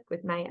relationship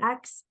with my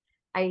ex.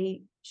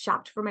 I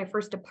shopped for my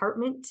first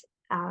apartment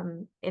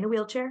in a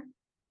wheelchair.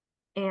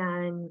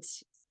 And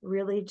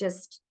really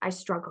just, I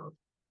struggled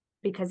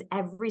because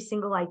every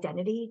single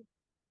identity,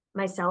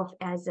 myself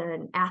as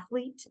an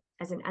athlete,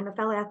 as an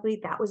NFL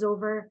athlete, that was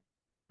over.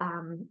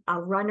 A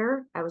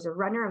runner, I was a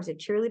runner, I was a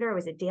cheerleader, I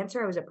was a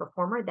dancer, I was a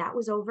performer, that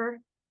was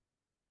over.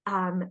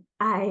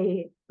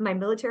 My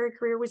military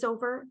career was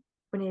over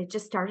when it had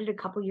just started a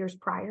couple years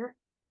prior.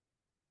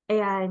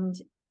 And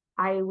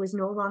I was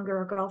no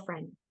longer a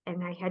girlfriend,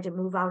 and I had to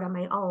move out on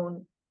my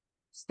own,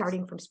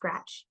 starting from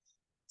scratch.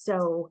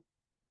 So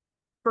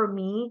for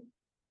me,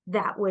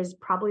 that was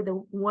probably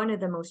one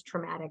of the most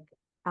traumatic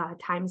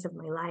times of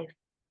my life.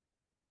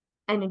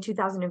 And in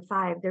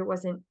 2005, there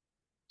wasn't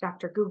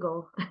Dr.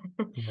 Google.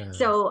 Yeah.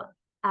 So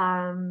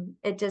I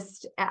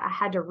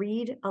had to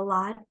read a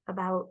lot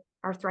about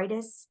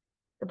arthritis,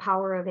 the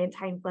power of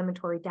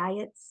anti-inflammatory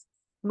diets,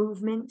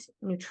 movement,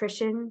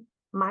 nutrition,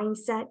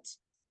 mindset.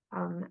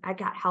 I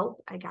got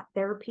help. I got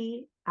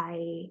therapy.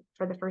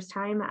 For the first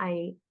time,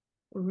 I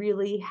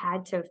really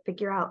had to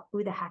figure out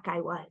who the heck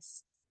I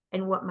was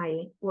and what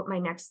my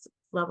next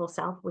level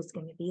self was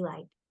going to be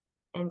like.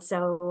 And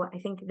so I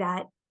think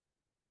that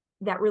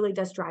really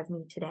does drive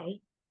me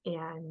today.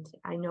 And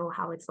I know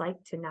how it's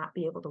like to not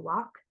be able to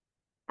walk.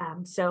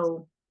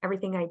 So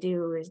everything I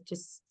do is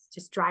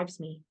just drives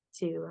me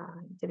to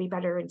be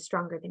better and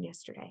stronger than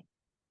yesterday.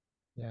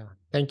 Yeah.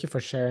 Thank you for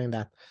sharing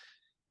that.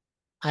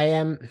 I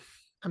am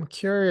I'm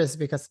curious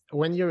because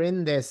when you're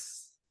in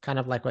this kind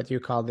of like what you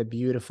call the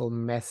beautiful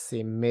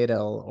messy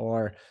middle,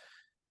 or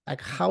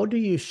like how do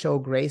you show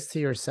grace to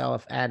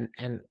yourself and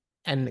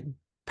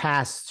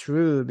pass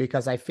through?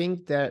 Because I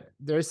think that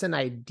there's an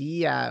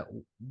idea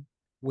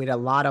with a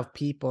lot of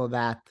people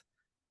that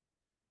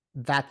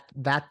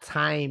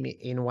time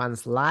in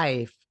one's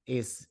life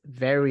is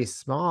very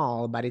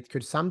small, but it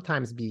could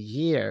sometimes be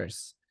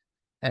years.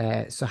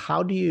 So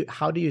how do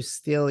you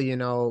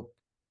still,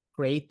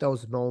 create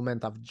those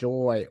moments of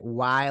joy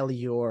while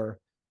you're,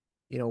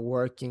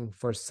 working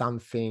for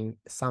something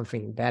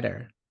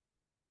better?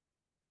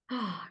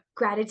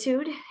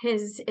 Gratitude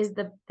is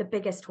the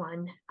biggest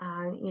one.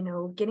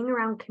 Getting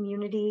around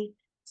community,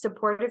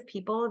 supportive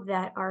people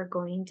that are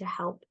going to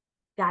help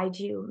guide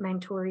you,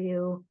 mentor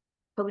you,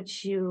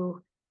 coach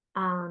you.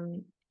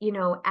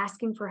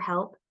 Asking for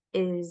help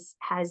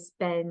has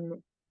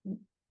been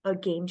a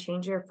game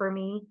changer for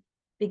me,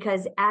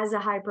 because as a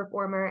high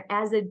performer,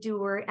 as a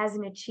doer, as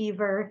an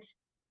achiever,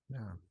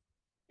 Yeah.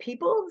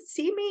 people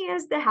see me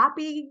as the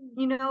happy,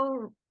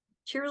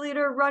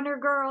 cheerleader, runner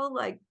girl,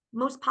 like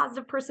most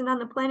positive person on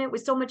the planet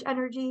with so much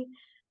energy.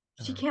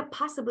 She Uh, can't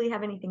possibly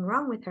have anything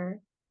wrong with her.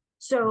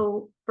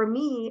 So for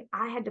me,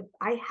 I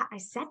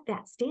set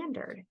that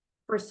standard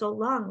for so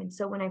long. And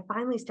so when I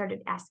finally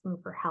started asking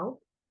for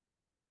help,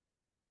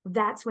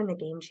 that's when the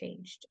game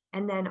changed.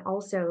 And then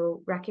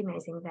also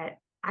recognizing that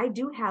I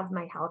do have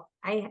my health.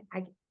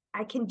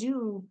 I can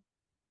do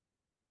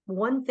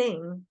one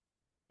thing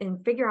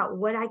and figure out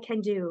what I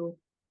can do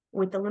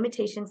with the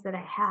limitations that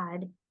I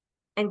had,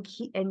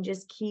 and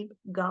just keep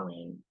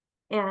going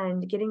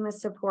and getting the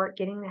support,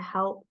 getting the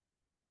help,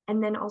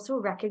 and then also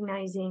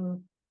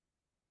recognizing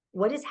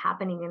what is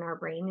happening in our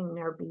brain and in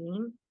our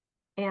being.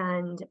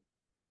 And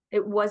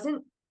it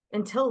wasn't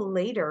until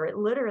later,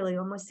 literally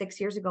almost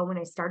 6 years ago, when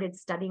I started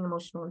studying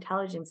emotional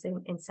intelligence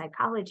in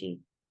psychology,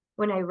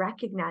 when I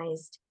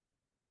recognized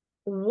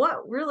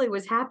what really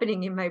was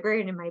happening in my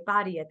brain and my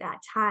body at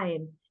that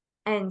time.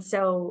 And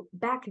so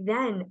back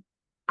then,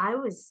 I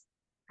was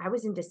I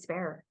was in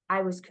despair.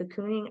 I was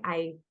cocooning.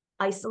 I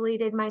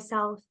isolated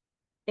myself.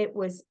 It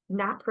was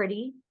not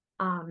pretty.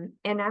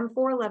 And I'm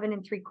 4'11"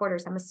 and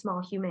 3/4. I'm a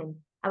small human.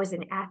 I was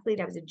an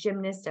athlete. I was a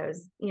gymnast. I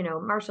was,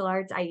 martial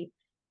arts. I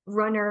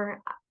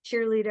runner,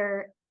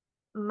 cheerleader.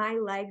 My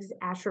legs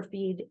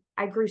atrophied.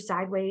 I grew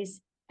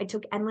sideways. I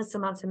took endless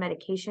amounts of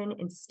medication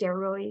and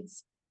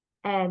steroids,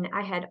 and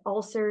I had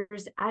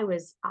ulcers. I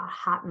was a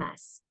hot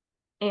mess,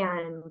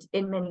 and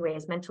in many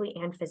ways, mentally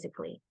and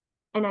physically.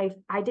 And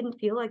I didn't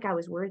feel like I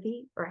was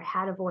worthy or I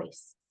had a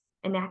voice.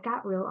 And that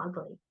got real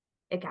ugly.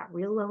 It got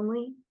real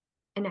lonely.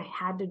 And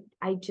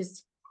I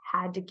just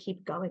had to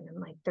keep going. I'm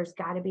like, there's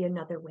got to be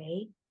another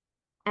way.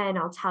 And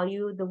I'll tell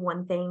you the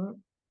one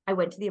thing, I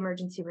went to the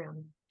emergency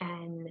room,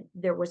 and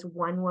there was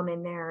one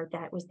woman there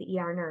that was the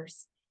ER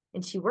nurse.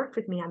 And she worked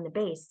with me on the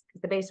base,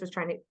 because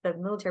the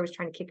military was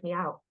trying to kick me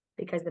out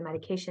because the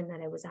medication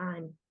that I was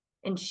on.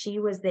 And she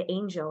was the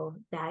angel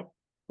that,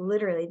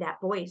 literally,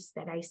 that voice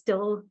that I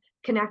still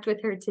connect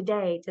with her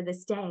today, to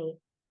this day.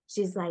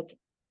 She's like,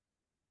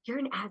 you're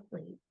an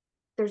athlete.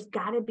 There's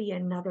got to be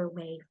another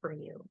way for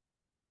you.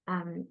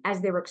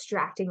 As they were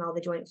extracting all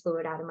the joint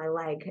fluid out of my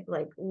leg,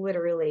 like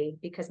literally,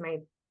 because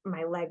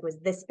my leg was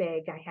this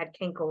big, I had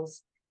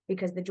cankles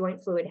because the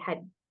joint fluid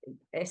had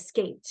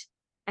escaped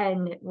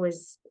and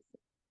was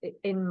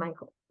in my,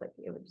 like,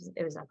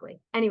 it was ugly.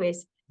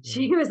 Anyways, yeah.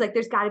 she was like,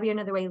 there's got to be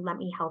another way. Let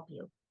me help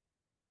you.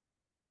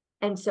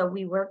 And so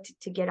we worked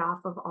to get off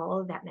of all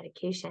of that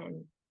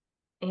medication.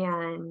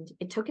 And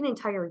it took an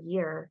entire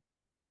year,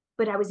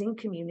 but I was in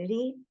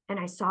community and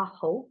I saw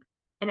hope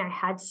and I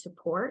had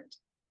support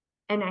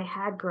and I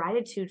had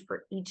gratitude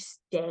for each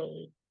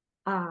day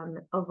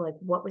of like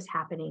what was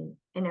happening.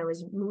 And I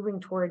was moving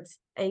towards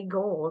a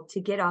goal to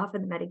get off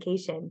of the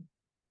medication.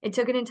 It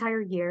took an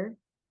entire year.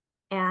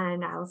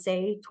 And I'll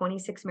say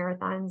 26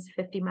 marathons,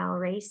 50-mile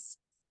race.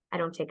 I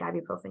don't take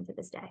ibuprofen to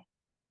this day.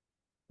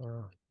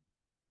 Wow.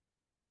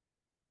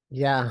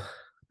 Yeah,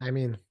 I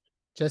mean,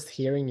 just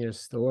hearing your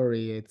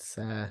story, it's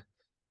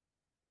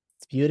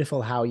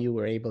beautiful how you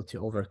were able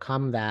to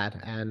overcome that,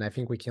 and I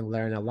think we can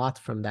learn a lot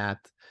from that.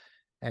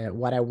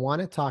 What I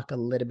want to talk a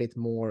little bit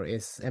more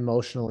is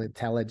emotional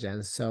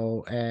intelligence.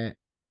 So,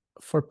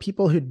 for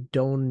people who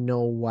don't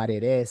know what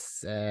it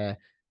is,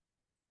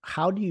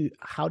 how do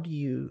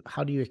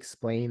you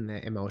explain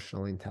the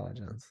emotional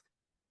intelligence?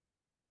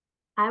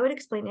 I would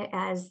explain it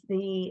as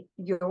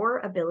your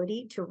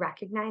ability to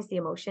recognize the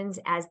emotions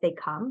as they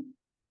come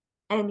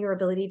and your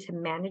ability to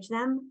manage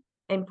them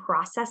and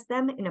process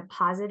them in a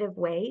positive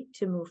way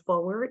to move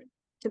forward,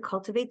 to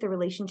cultivate the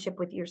relationship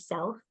with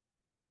yourself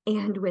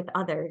and with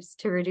others,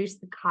 to reduce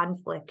the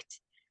conflict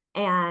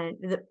and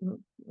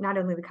not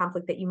only the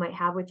conflict that you might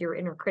have with your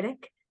inner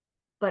critic,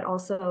 but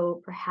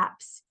also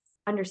perhaps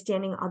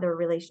understanding other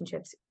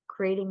relationships,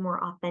 creating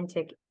more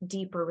authentic,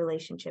 deeper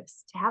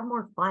relationships, to have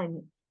more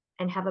fun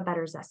and have a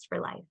better zest for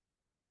life.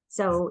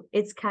 So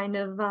it's kind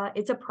of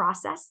it's a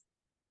process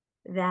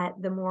that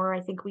the more I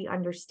think we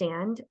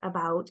understand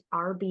about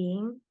our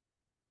being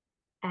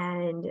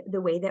and the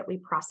way that we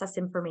process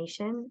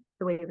information,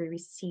 the way we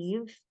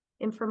receive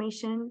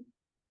information,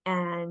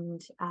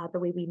 and the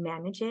way we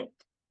manage it,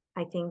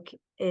 I think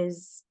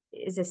is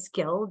a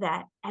skill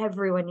that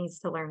everyone needs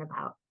to learn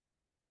about.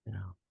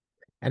 Yeah.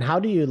 And how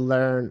do you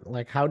learn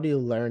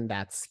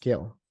that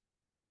skill?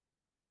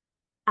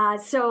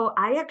 So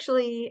I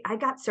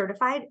got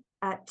certified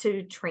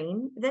to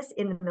train this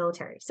in the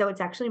military. So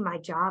it's actually my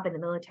job in the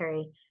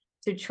military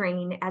to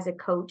train as a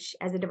coach,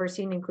 as a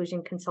diversity and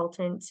inclusion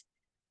consultant,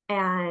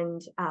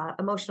 and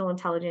emotional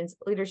intelligence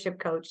leadership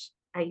coach.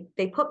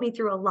 They put me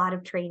through a lot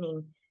of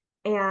training,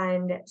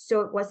 and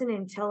so it wasn't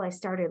until I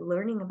started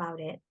learning about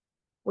it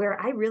where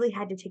I really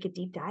had to take a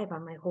deep dive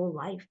on my whole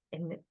life,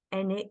 and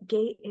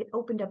it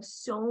opened up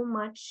so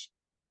much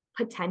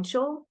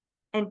potential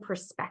and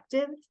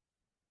perspective,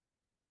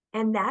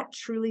 and that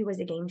truly was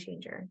a game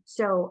changer.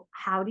 So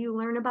how do you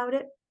learn about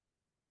it?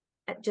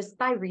 Just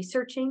by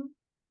researching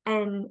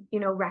and,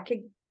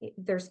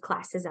 there's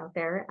classes out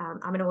there.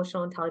 I'm an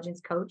emotional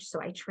intelligence coach,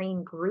 so I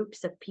train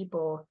groups of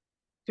people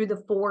through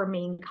the four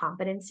main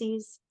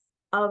competencies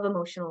of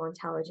emotional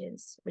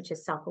intelligence, which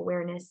is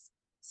self-awareness,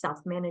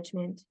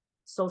 self-management,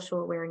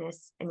 social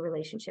awareness, and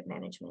relationship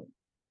management.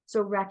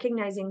 So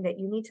recognizing that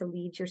you need to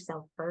lead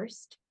yourself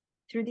first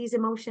through these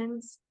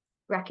emotions,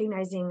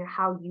 recognizing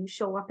how you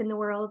show up in the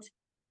world,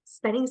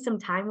 spending some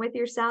time with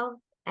yourself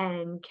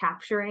and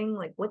capturing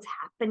like what's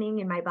happening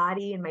in my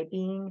body and my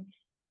being,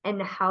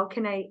 and how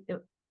can I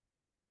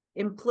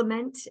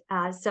implement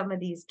some of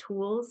these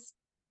tools,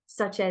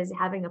 such as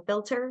having a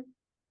filter,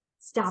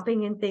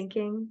 stopping and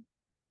thinking,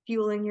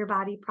 fueling your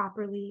body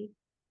properly,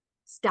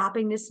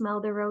 stopping to smell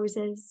the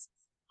roses,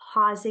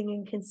 pausing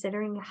and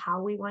considering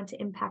how we want to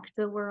impact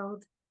the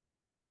world.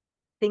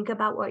 Think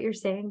about what you're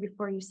saying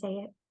before you say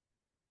it.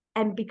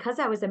 And because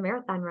I was a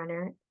marathon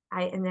runner,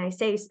 I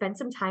say spend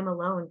some time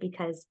alone,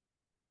 because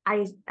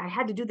I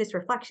had to do this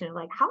reflection of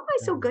like, how am I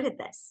so Um, good at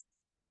this?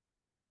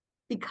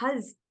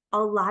 Because a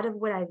lot of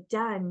what I've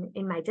done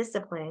in my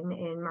discipline,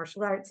 in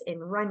martial arts, in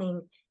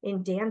running,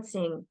 in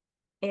dancing,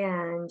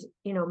 and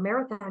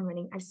marathon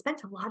running, I've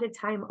spent a lot of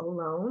time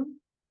alone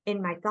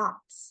in my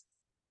thoughts,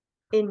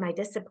 in my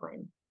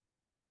discipline.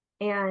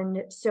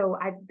 And so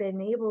I've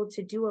been able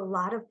to do a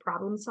lot of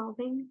problem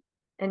solving.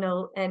 And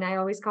I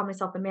always call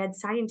myself a mad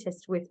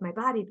scientist with my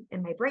body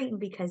and my brain,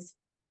 because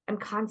I'm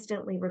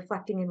constantly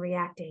reflecting and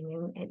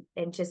reacting,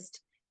 and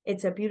just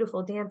it's a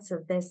beautiful dance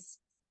of this,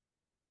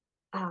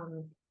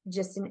 um,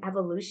 just an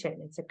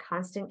evolution. It's a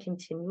constant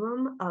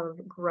continuum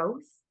of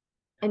growth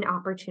and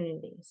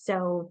opportunity.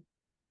 So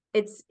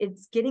it's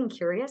getting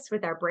curious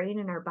with our brain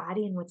and our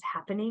body and what's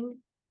happening,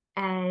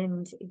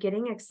 and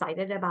getting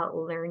excited about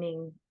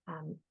learning.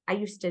 I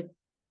used to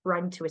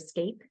run to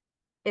escape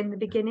in the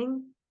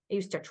beginning. I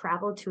used to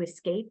travel to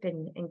escape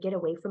and get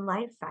away from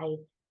life. I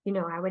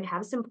would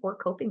have some poor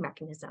coping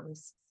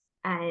mechanisms,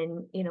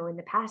 and in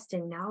the past,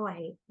 and now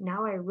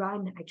I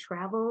run, I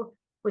travel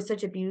with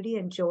such a beauty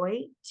and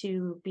joy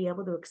to be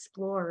able to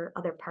explore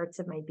other parts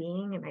of my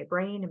being and my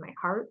brain and my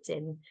heart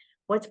and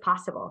what's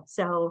possible.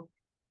 So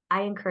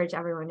I encourage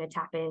everyone to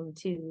tap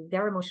into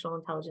their emotional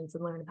intelligence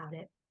and learn about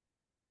it.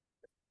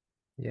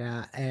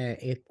 Yeah,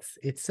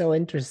 it's so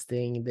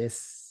interesting.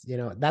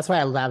 That's why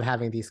I love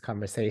having these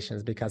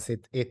conversations, because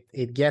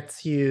it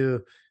gets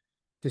you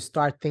to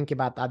start thinking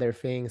about other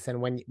things. And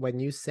when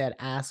you said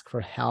ask for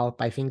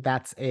help, I think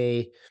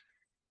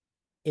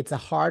it's a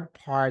hard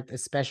part,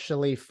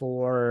 especially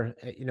for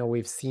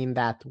we've seen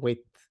that with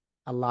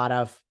a lot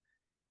of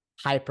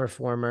high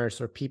performers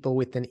or people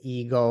with an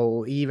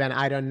ego. Even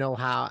I don't know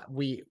how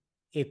we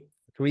it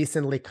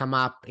recently come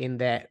up in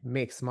the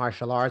mixed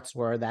martial arts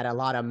world that a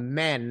lot of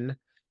men,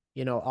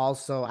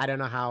 also I don't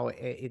know how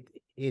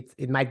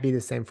it might be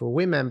the same for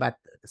women, but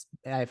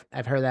I've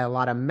heard that a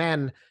lot of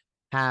men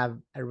have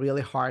a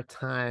really hard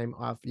time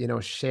of,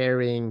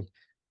 sharing.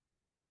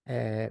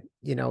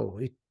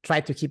 We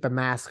try to keep a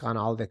mask on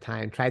all the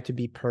time, try to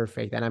be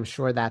perfect, and I'm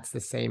sure that's the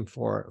same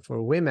for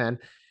women.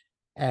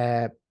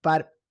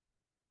 But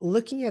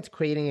looking at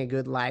creating a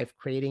good life,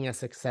 creating a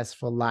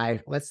successful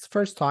life, let's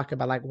first talk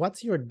about, like,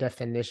 what's your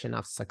definition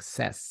of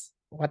success?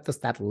 What does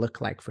that look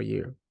like for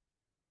you?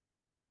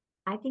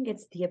 I think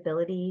it's the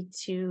ability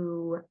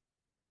to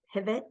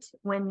pivot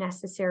when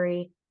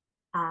necessary,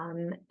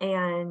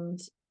 and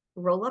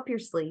roll up your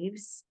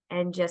sleeves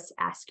and just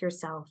ask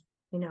yourself,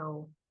 you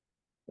know,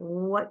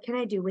 what can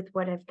I do with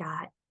what I've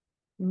got?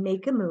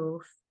 Make a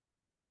move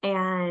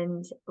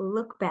and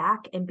look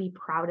back and be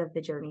proud of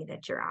the journey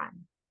that you're on.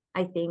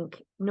 I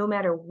think no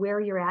matter where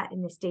you're at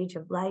in the stage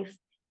of life,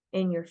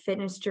 in your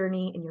fitness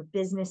journey, in your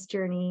business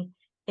journey,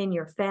 in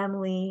your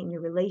family, in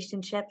your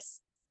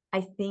relationships,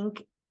 I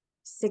think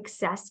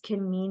success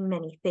can mean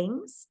many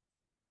things.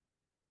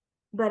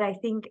 But I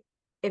think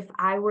if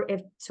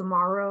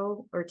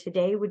tomorrow or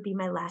today would be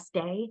my last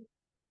day,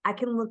 I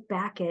can look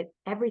back at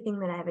everything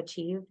that I've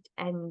achieved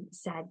and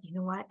said, you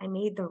know what, I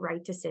made the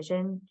right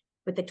decision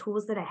with the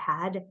tools that I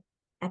had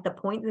at the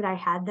point that I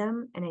had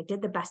them, and I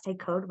did the best I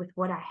could with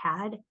what I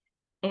had.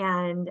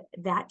 And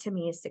that to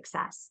me is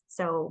success.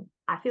 So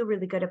I feel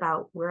really good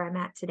about where I'm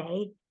at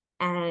today.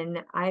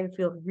 And I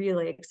feel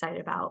really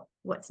excited about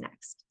what's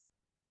next.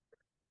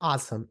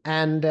 Awesome.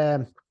 And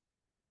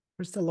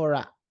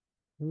Krystalore,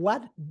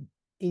 what,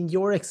 in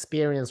your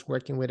experience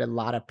working with a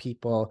lot of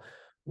people,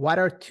 what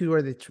are two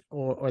or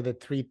the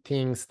three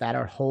things that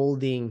are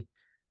holding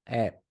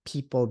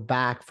people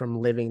back from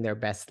living their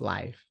best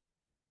life?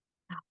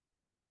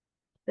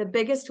 The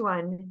biggest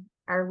one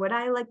are what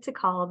I like to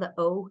call the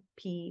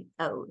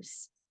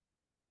OPOs,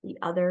 the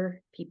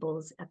other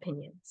people's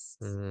opinions.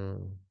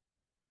 Mm.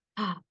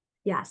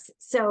 Yes.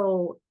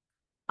 So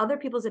other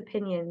people's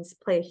opinions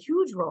play a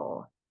huge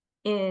role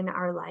in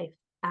our life.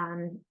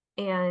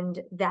 And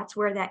that's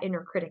where that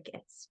inner critic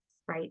is,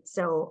 right?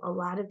 So a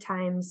lot of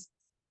times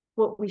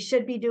what we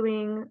should be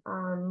doing,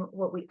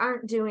 what we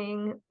aren't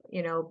doing,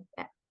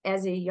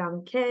 as a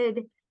young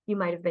kid, you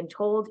might have been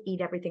told,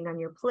 eat everything on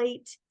your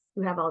plate.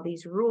 You have all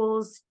these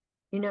rules,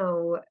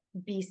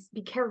 be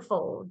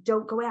careful.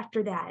 Don't go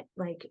after that.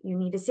 Like, you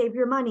need to save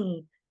your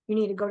money. You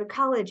need to go to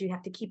college. You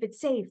have to keep it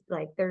safe.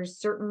 Like, there's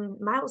certain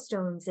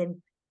milestones.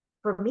 And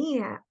for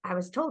me, I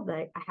was told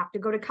that I have to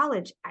go to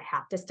college. I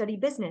have to study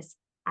business.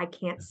 I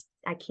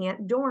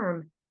can't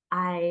dorm.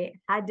 I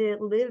had to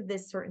live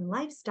this certain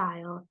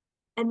lifestyle.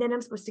 And then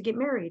I'm supposed to get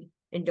married,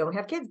 and don't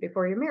have kids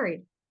before you're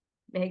married.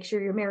 Make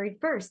sure you're married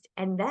first.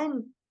 And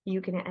then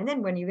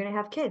when you're going to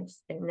have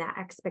kids, and that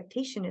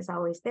expectation is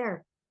always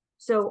there.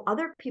 So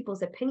other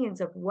people's opinions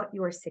of what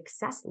your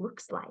success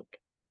looks like,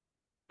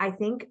 I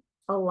think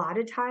a lot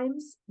of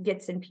times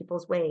gets in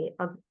people's way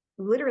of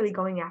literally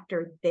going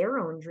after their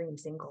own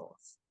dreams and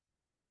goals.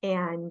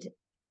 And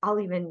I'll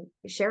even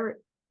share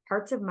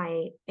parts of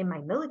in my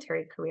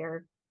military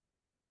career.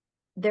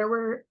 There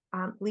were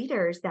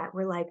leaders that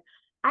were like,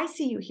 I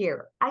see you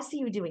here. I see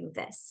you doing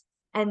this.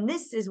 And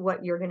this is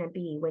what you're going to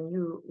be when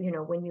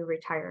when you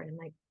retire. And I'm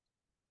like,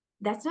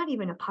 that's not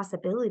even a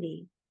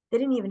possibility. They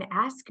didn't even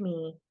ask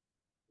me.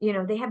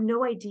 They have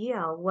no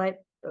idea what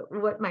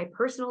my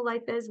personal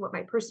life is, what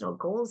my personal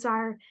goals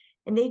are.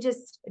 And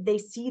they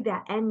see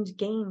that end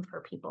game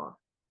for people.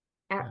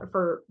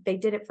 They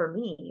did it for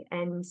me.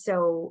 And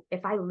so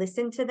if I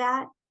listened to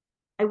that,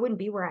 I wouldn't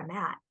be where I'm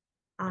at.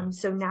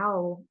 So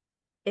now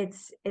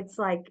it's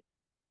like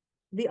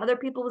the other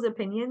people's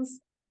opinions,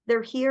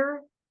 they're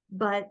here,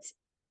 but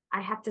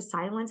I have to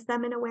silence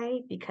them in a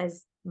way,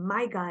 because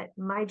my gut,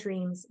 my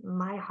dreams,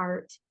 my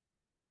heart,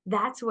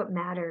 that's what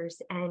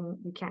matters. And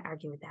you can't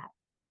argue with that.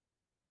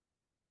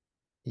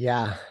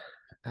 Yeah.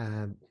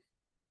 Um,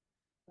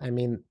 I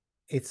mean,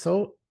 it's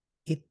so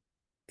it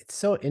it's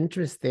so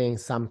interesting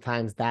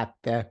sometimes that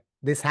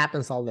this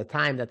happens all the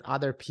time, that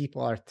other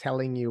people are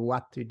telling you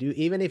what to do,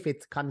 even if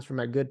it comes from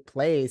a good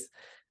place.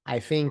 I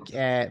think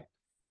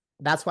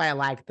that's why I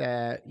like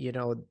the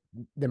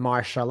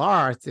martial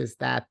arts, is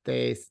that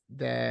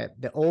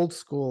the old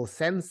school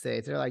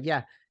senseis, they're like,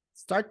 yeah,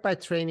 start by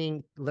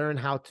training, learn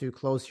how to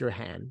close your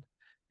hand,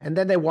 and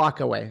then they walk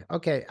away.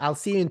 Okay, I'll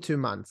see you in 2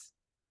 months.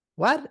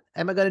 What?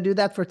 Am I going to do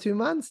that for 2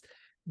 months?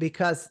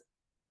 Because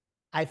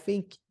I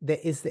think there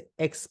is the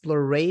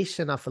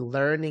exploration of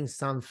learning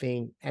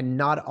something and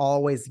not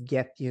always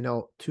get,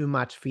 too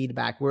much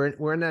feedback.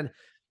 We're in an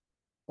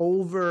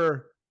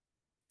over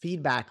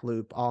feedback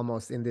loop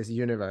almost in this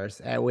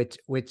universe,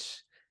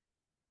 which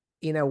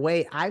in a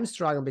way I'm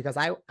struggling, because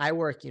I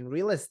work in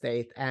real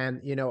estate,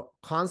 and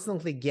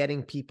constantly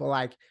getting people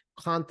like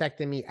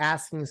contacting me,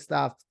 asking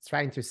stuff,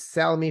 trying to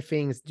sell me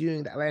things,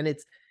 doing that, and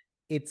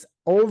it's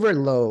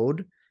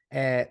overload.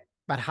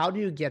 But how do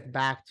you get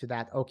back to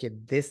that? Okay,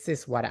 this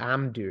is what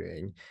I'm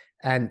doing,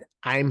 and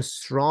I'm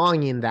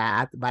strong in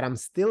that, but I'm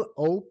still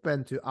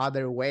open to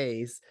other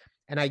ways.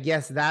 And I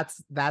guess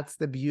that's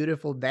the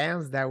beautiful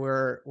dance that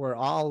we're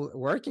all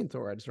working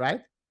towards,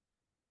 right?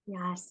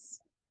 Yes.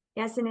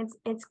 Yes. And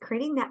it's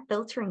creating that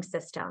filtering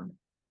system.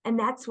 And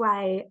that's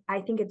why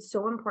I think it's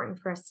so important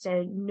for us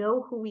to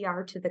know who we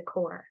are to the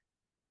core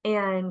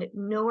and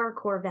know our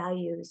core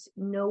values,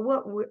 know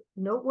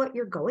what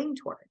you're going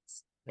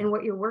towards Yeah. and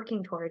what you're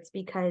working towards.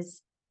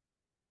 Because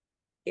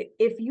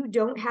if you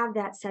don't have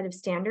that set of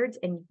standards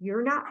and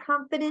you're not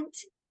confident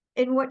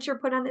in what you're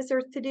put on this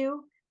earth to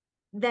do,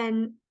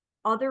 then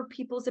other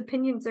people's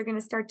opinions are going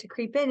to start to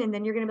creep in. And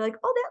then you're going to be like,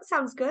 oh, that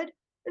sounds good.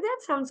 Or that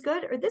sounds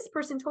good. Or this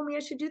person told me I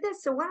should do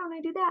this. So why don't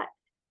I do that?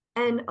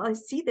 And I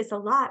see this a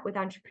lot with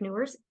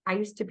entrepreneurs. I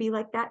used to be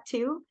like that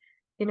too.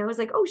 You know, it's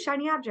like, oh,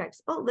 shiny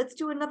objects. Oh, let's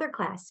do another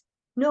class.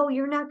 No,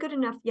 you're not good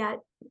enough yet.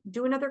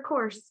 Do another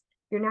course.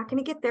 You're not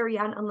going to get there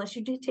yet unless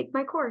you do take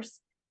my course.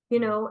 You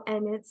know,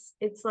 and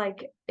it's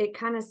like it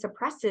kind of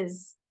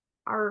suppresses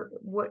our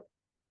what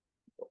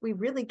we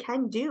really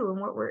can do and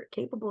what we're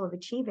capable of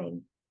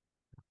achieving.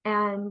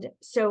 And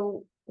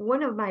so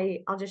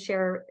I'll just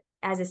share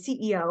as a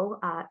CEO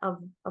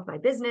of my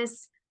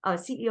business, a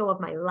CEO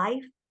of my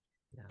life.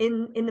 Yeah.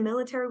 In the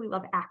military, we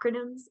love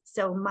acronyms.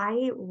 So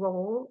my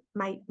role,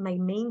 my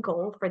main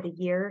goal for the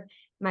year,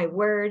 my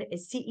word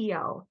is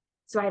CEO.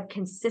 So I have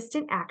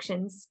consistent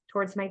actions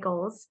towards my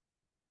goals.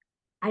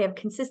 I have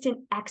consistent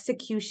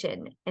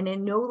execution and I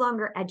no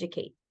longer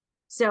educate.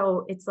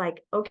 So it's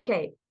like,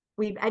 okay,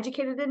 we've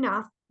educated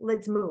enough.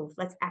 Let's move.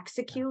 Let's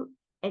execute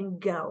and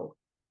go.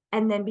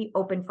 And then be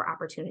open for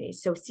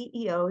opportunities. So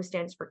CEO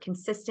stands for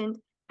consistent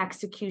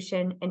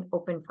execution and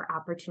open for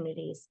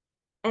opportunities.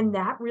 And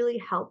that really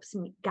helps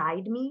me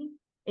guide me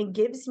and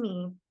gives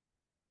me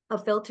a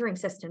filtering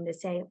system to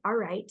say, all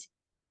right,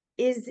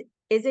 is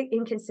it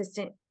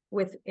inconsistent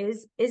with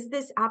is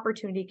this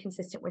opportunity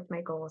consistent with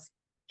my goals?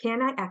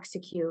 Can I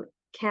execute?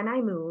 Can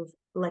I move?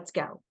 Let's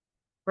go.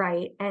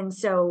 Right. And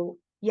so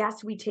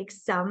yes, we take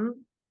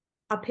some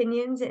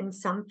opinions and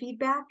some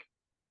feedback,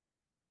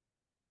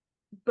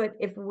 but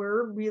if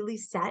we're really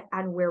set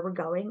on where we're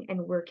going and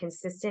we're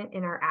consistent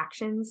in our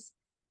actions,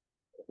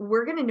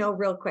 we're going to know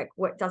real quick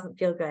what doesn't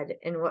feel good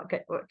and what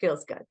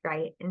feels good,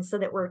 right? And so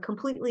that we're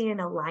completely in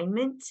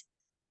alignment.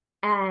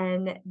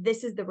 And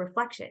this is the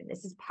reflection.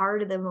 This is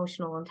part of the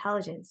emotional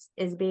intelligence,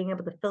 is being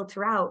able to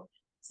filter out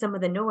some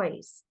of the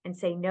noise and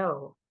say,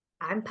 no,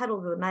 I'm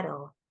pedal to the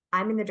metal.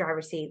 I'm in the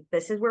driver's seat.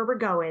 This is where we're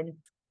going.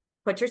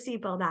 Put your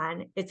seatbelt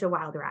on. It's a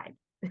wild ride.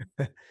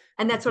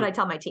 And that's what I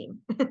tell my team.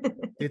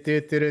 Yep.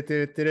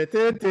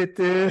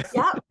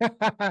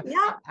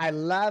 Yep. I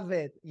love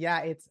it.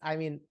 Yeah, I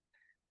mean,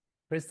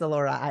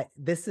 Krystalore,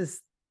 this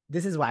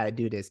is why I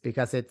do this,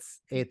 because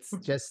it's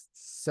just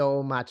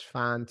so much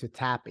fun to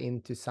tap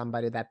into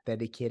somebody that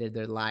dedicated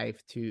their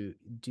life to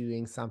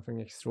doing something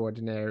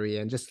extraordinary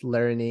and just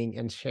learning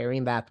and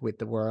sharing that with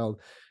the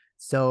world.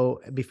 So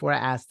before I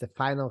ask the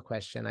final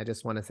question, I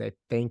just want to say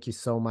thank you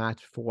so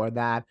much for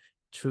that.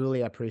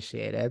 Truly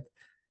appreciate it.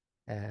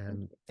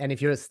 And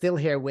if you're still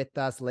here with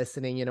us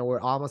listening, you know, we're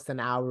almost an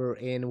hour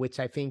in, which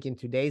I think in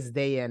today's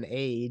day and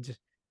age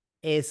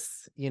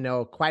is, you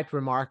know, quite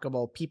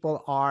remarkable.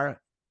 People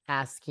are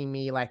asking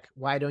me like,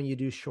 why don't you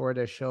do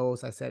shorter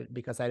shows? I said,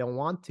 because I don't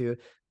want to.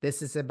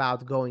 This is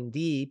about going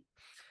deep.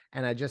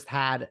 And I just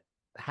had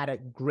a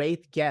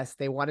great guest.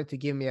 They wanted to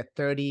give me a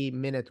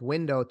 30-minute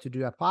window to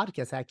do a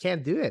podcast. I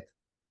can't do it.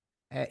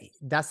 It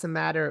doesn't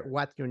matter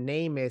what your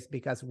name is,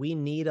 because we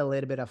need a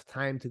little bit of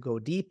time to go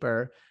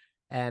deeper.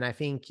 And I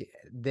think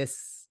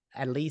this,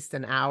 at least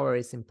an hour,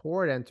 is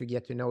important to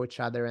get to know each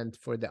other and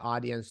for the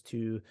audience to,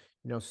 you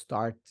know,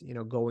 start, you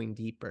know, going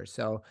deeper.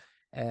 So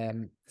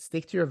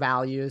stick to your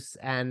values.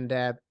 And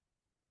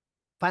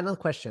final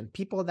question,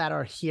 people that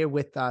are here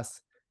with us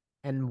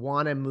and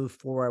want to move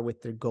forward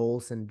with their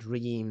goals and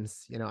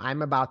dreams, you know,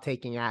 I'm about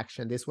taking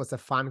action. This was a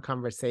fun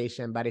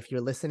conversation, but if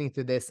you're listening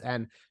to this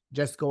and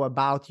just go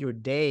about your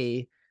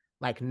day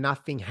like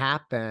nothing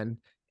happened,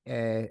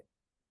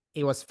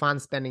 it was fun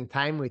spending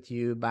time with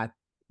you, but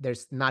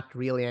there's not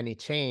really any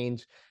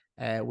change,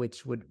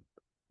 which would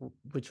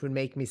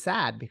make me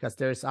sad, because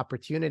there's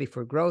opportunity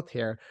for growth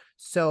here.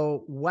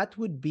 So what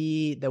would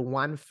be the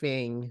one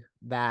thing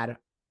that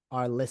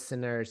our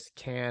listeners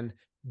can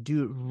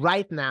do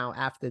right now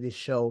after this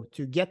show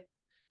to get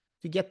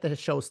the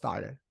show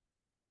started?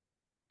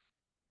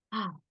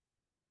 Ah,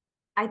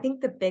 I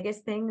think the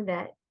biggest thing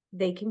that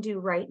they can do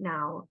right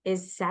now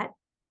is set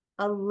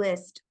a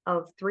list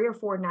of 3 or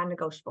 4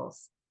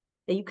 non-negotiables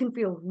that you can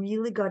feel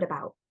really good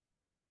about,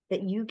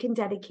 that you can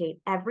dedicate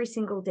every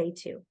single day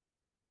to.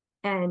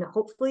 And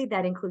hopefully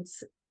that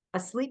includes a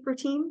sleep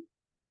routine,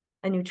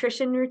 a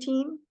nutrition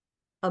routine,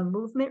 a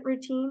movement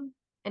routine,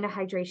 and a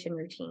hydration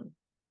routine.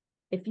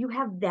 If you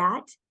have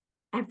that,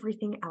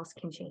 everything else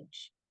can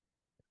change.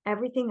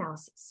 Everything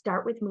else.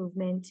 Start with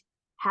movement,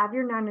 have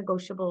your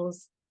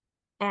non-negotiables,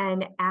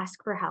 and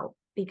ask for help.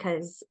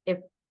 Because if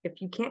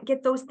you can't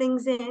get those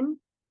things in,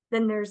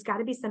 then there's got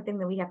to be something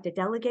that we have to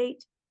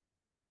delegate,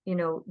 you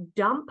know,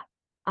 dump,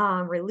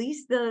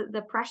 release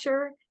the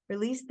pressure,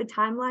 release the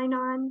timeline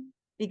on,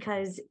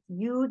 because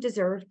you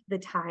deserve the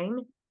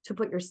time to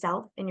put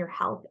yourself and your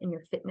health and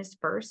your fitness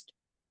first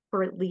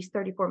for at least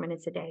 34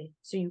 minutes a day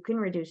so you can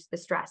reduce the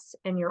stress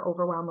and your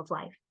overwhelm of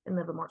life and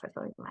live a more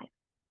fulfilling life.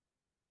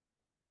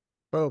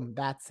 Boom,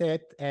 that's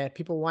it.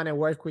 People want to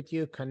work with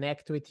you,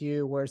 connect with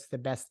you. Where's the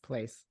best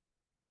place?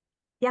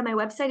 Yeah, my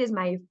website is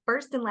my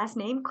first and last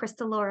name,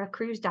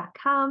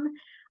 KrystaloreCruz.com.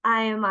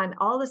 I am on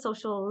all the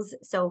socials,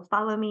 so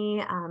follow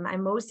me.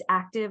 I'm most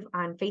active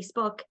on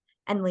Facebook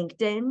and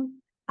LinkedIn.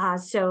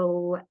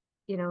 So,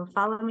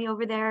 follow me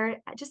over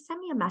there. Just send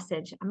me a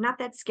message. I'm not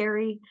that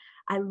scary.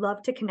 I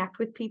love to connect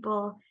with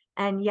people.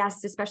 And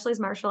yes, especially as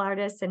martial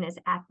artists and as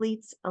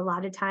athletes, a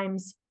lot of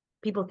times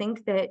people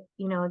think that,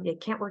 they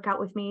can't work out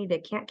with me, they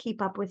can't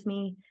keep up with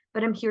me,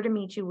 but I'm here to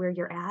meet you where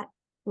you're at,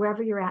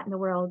 wherever you're at in the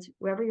world,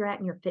 wherever you're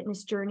at in your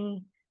fitness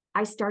journey.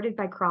 I started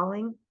by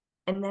crawling,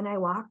 and then I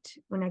walked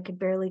when I could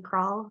barely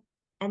crawl,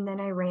 and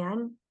then I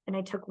ran, and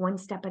I took one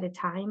step at a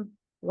time,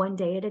 one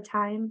day at a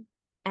time,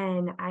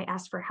 and I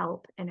asked for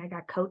help, and I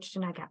got coached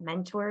and I got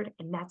mentored,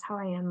 and that's how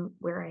I am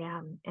where I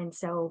am. And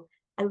so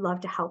I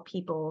love to help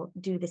people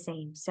do the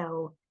same.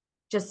 So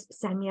just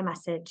send me a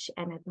message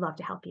and I'd love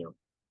to help you.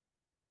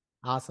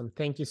 Awesome.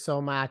 Thank you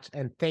so much.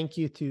 And thank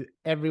you to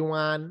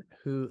everyone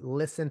who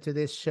listened to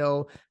this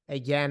show.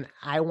 Again,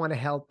 I want to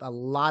help a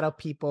lot of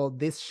people.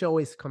 This show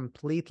is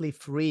completely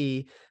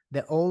free.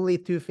 The only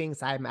two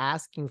things I'm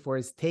asking for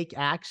is take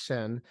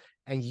action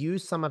and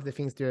use some of the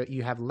things that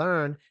you have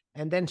learned,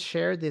 and then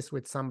share this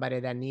with somebody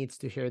that needs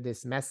to hear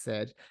this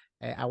message.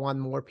 I want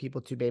more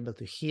people to be able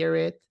to hear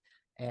it.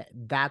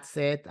 That's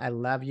it. I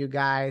love you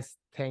guys.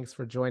 Thanks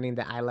for joining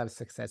the I Love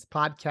Success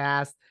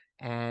podcast,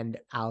 and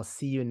I'll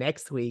see you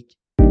next week.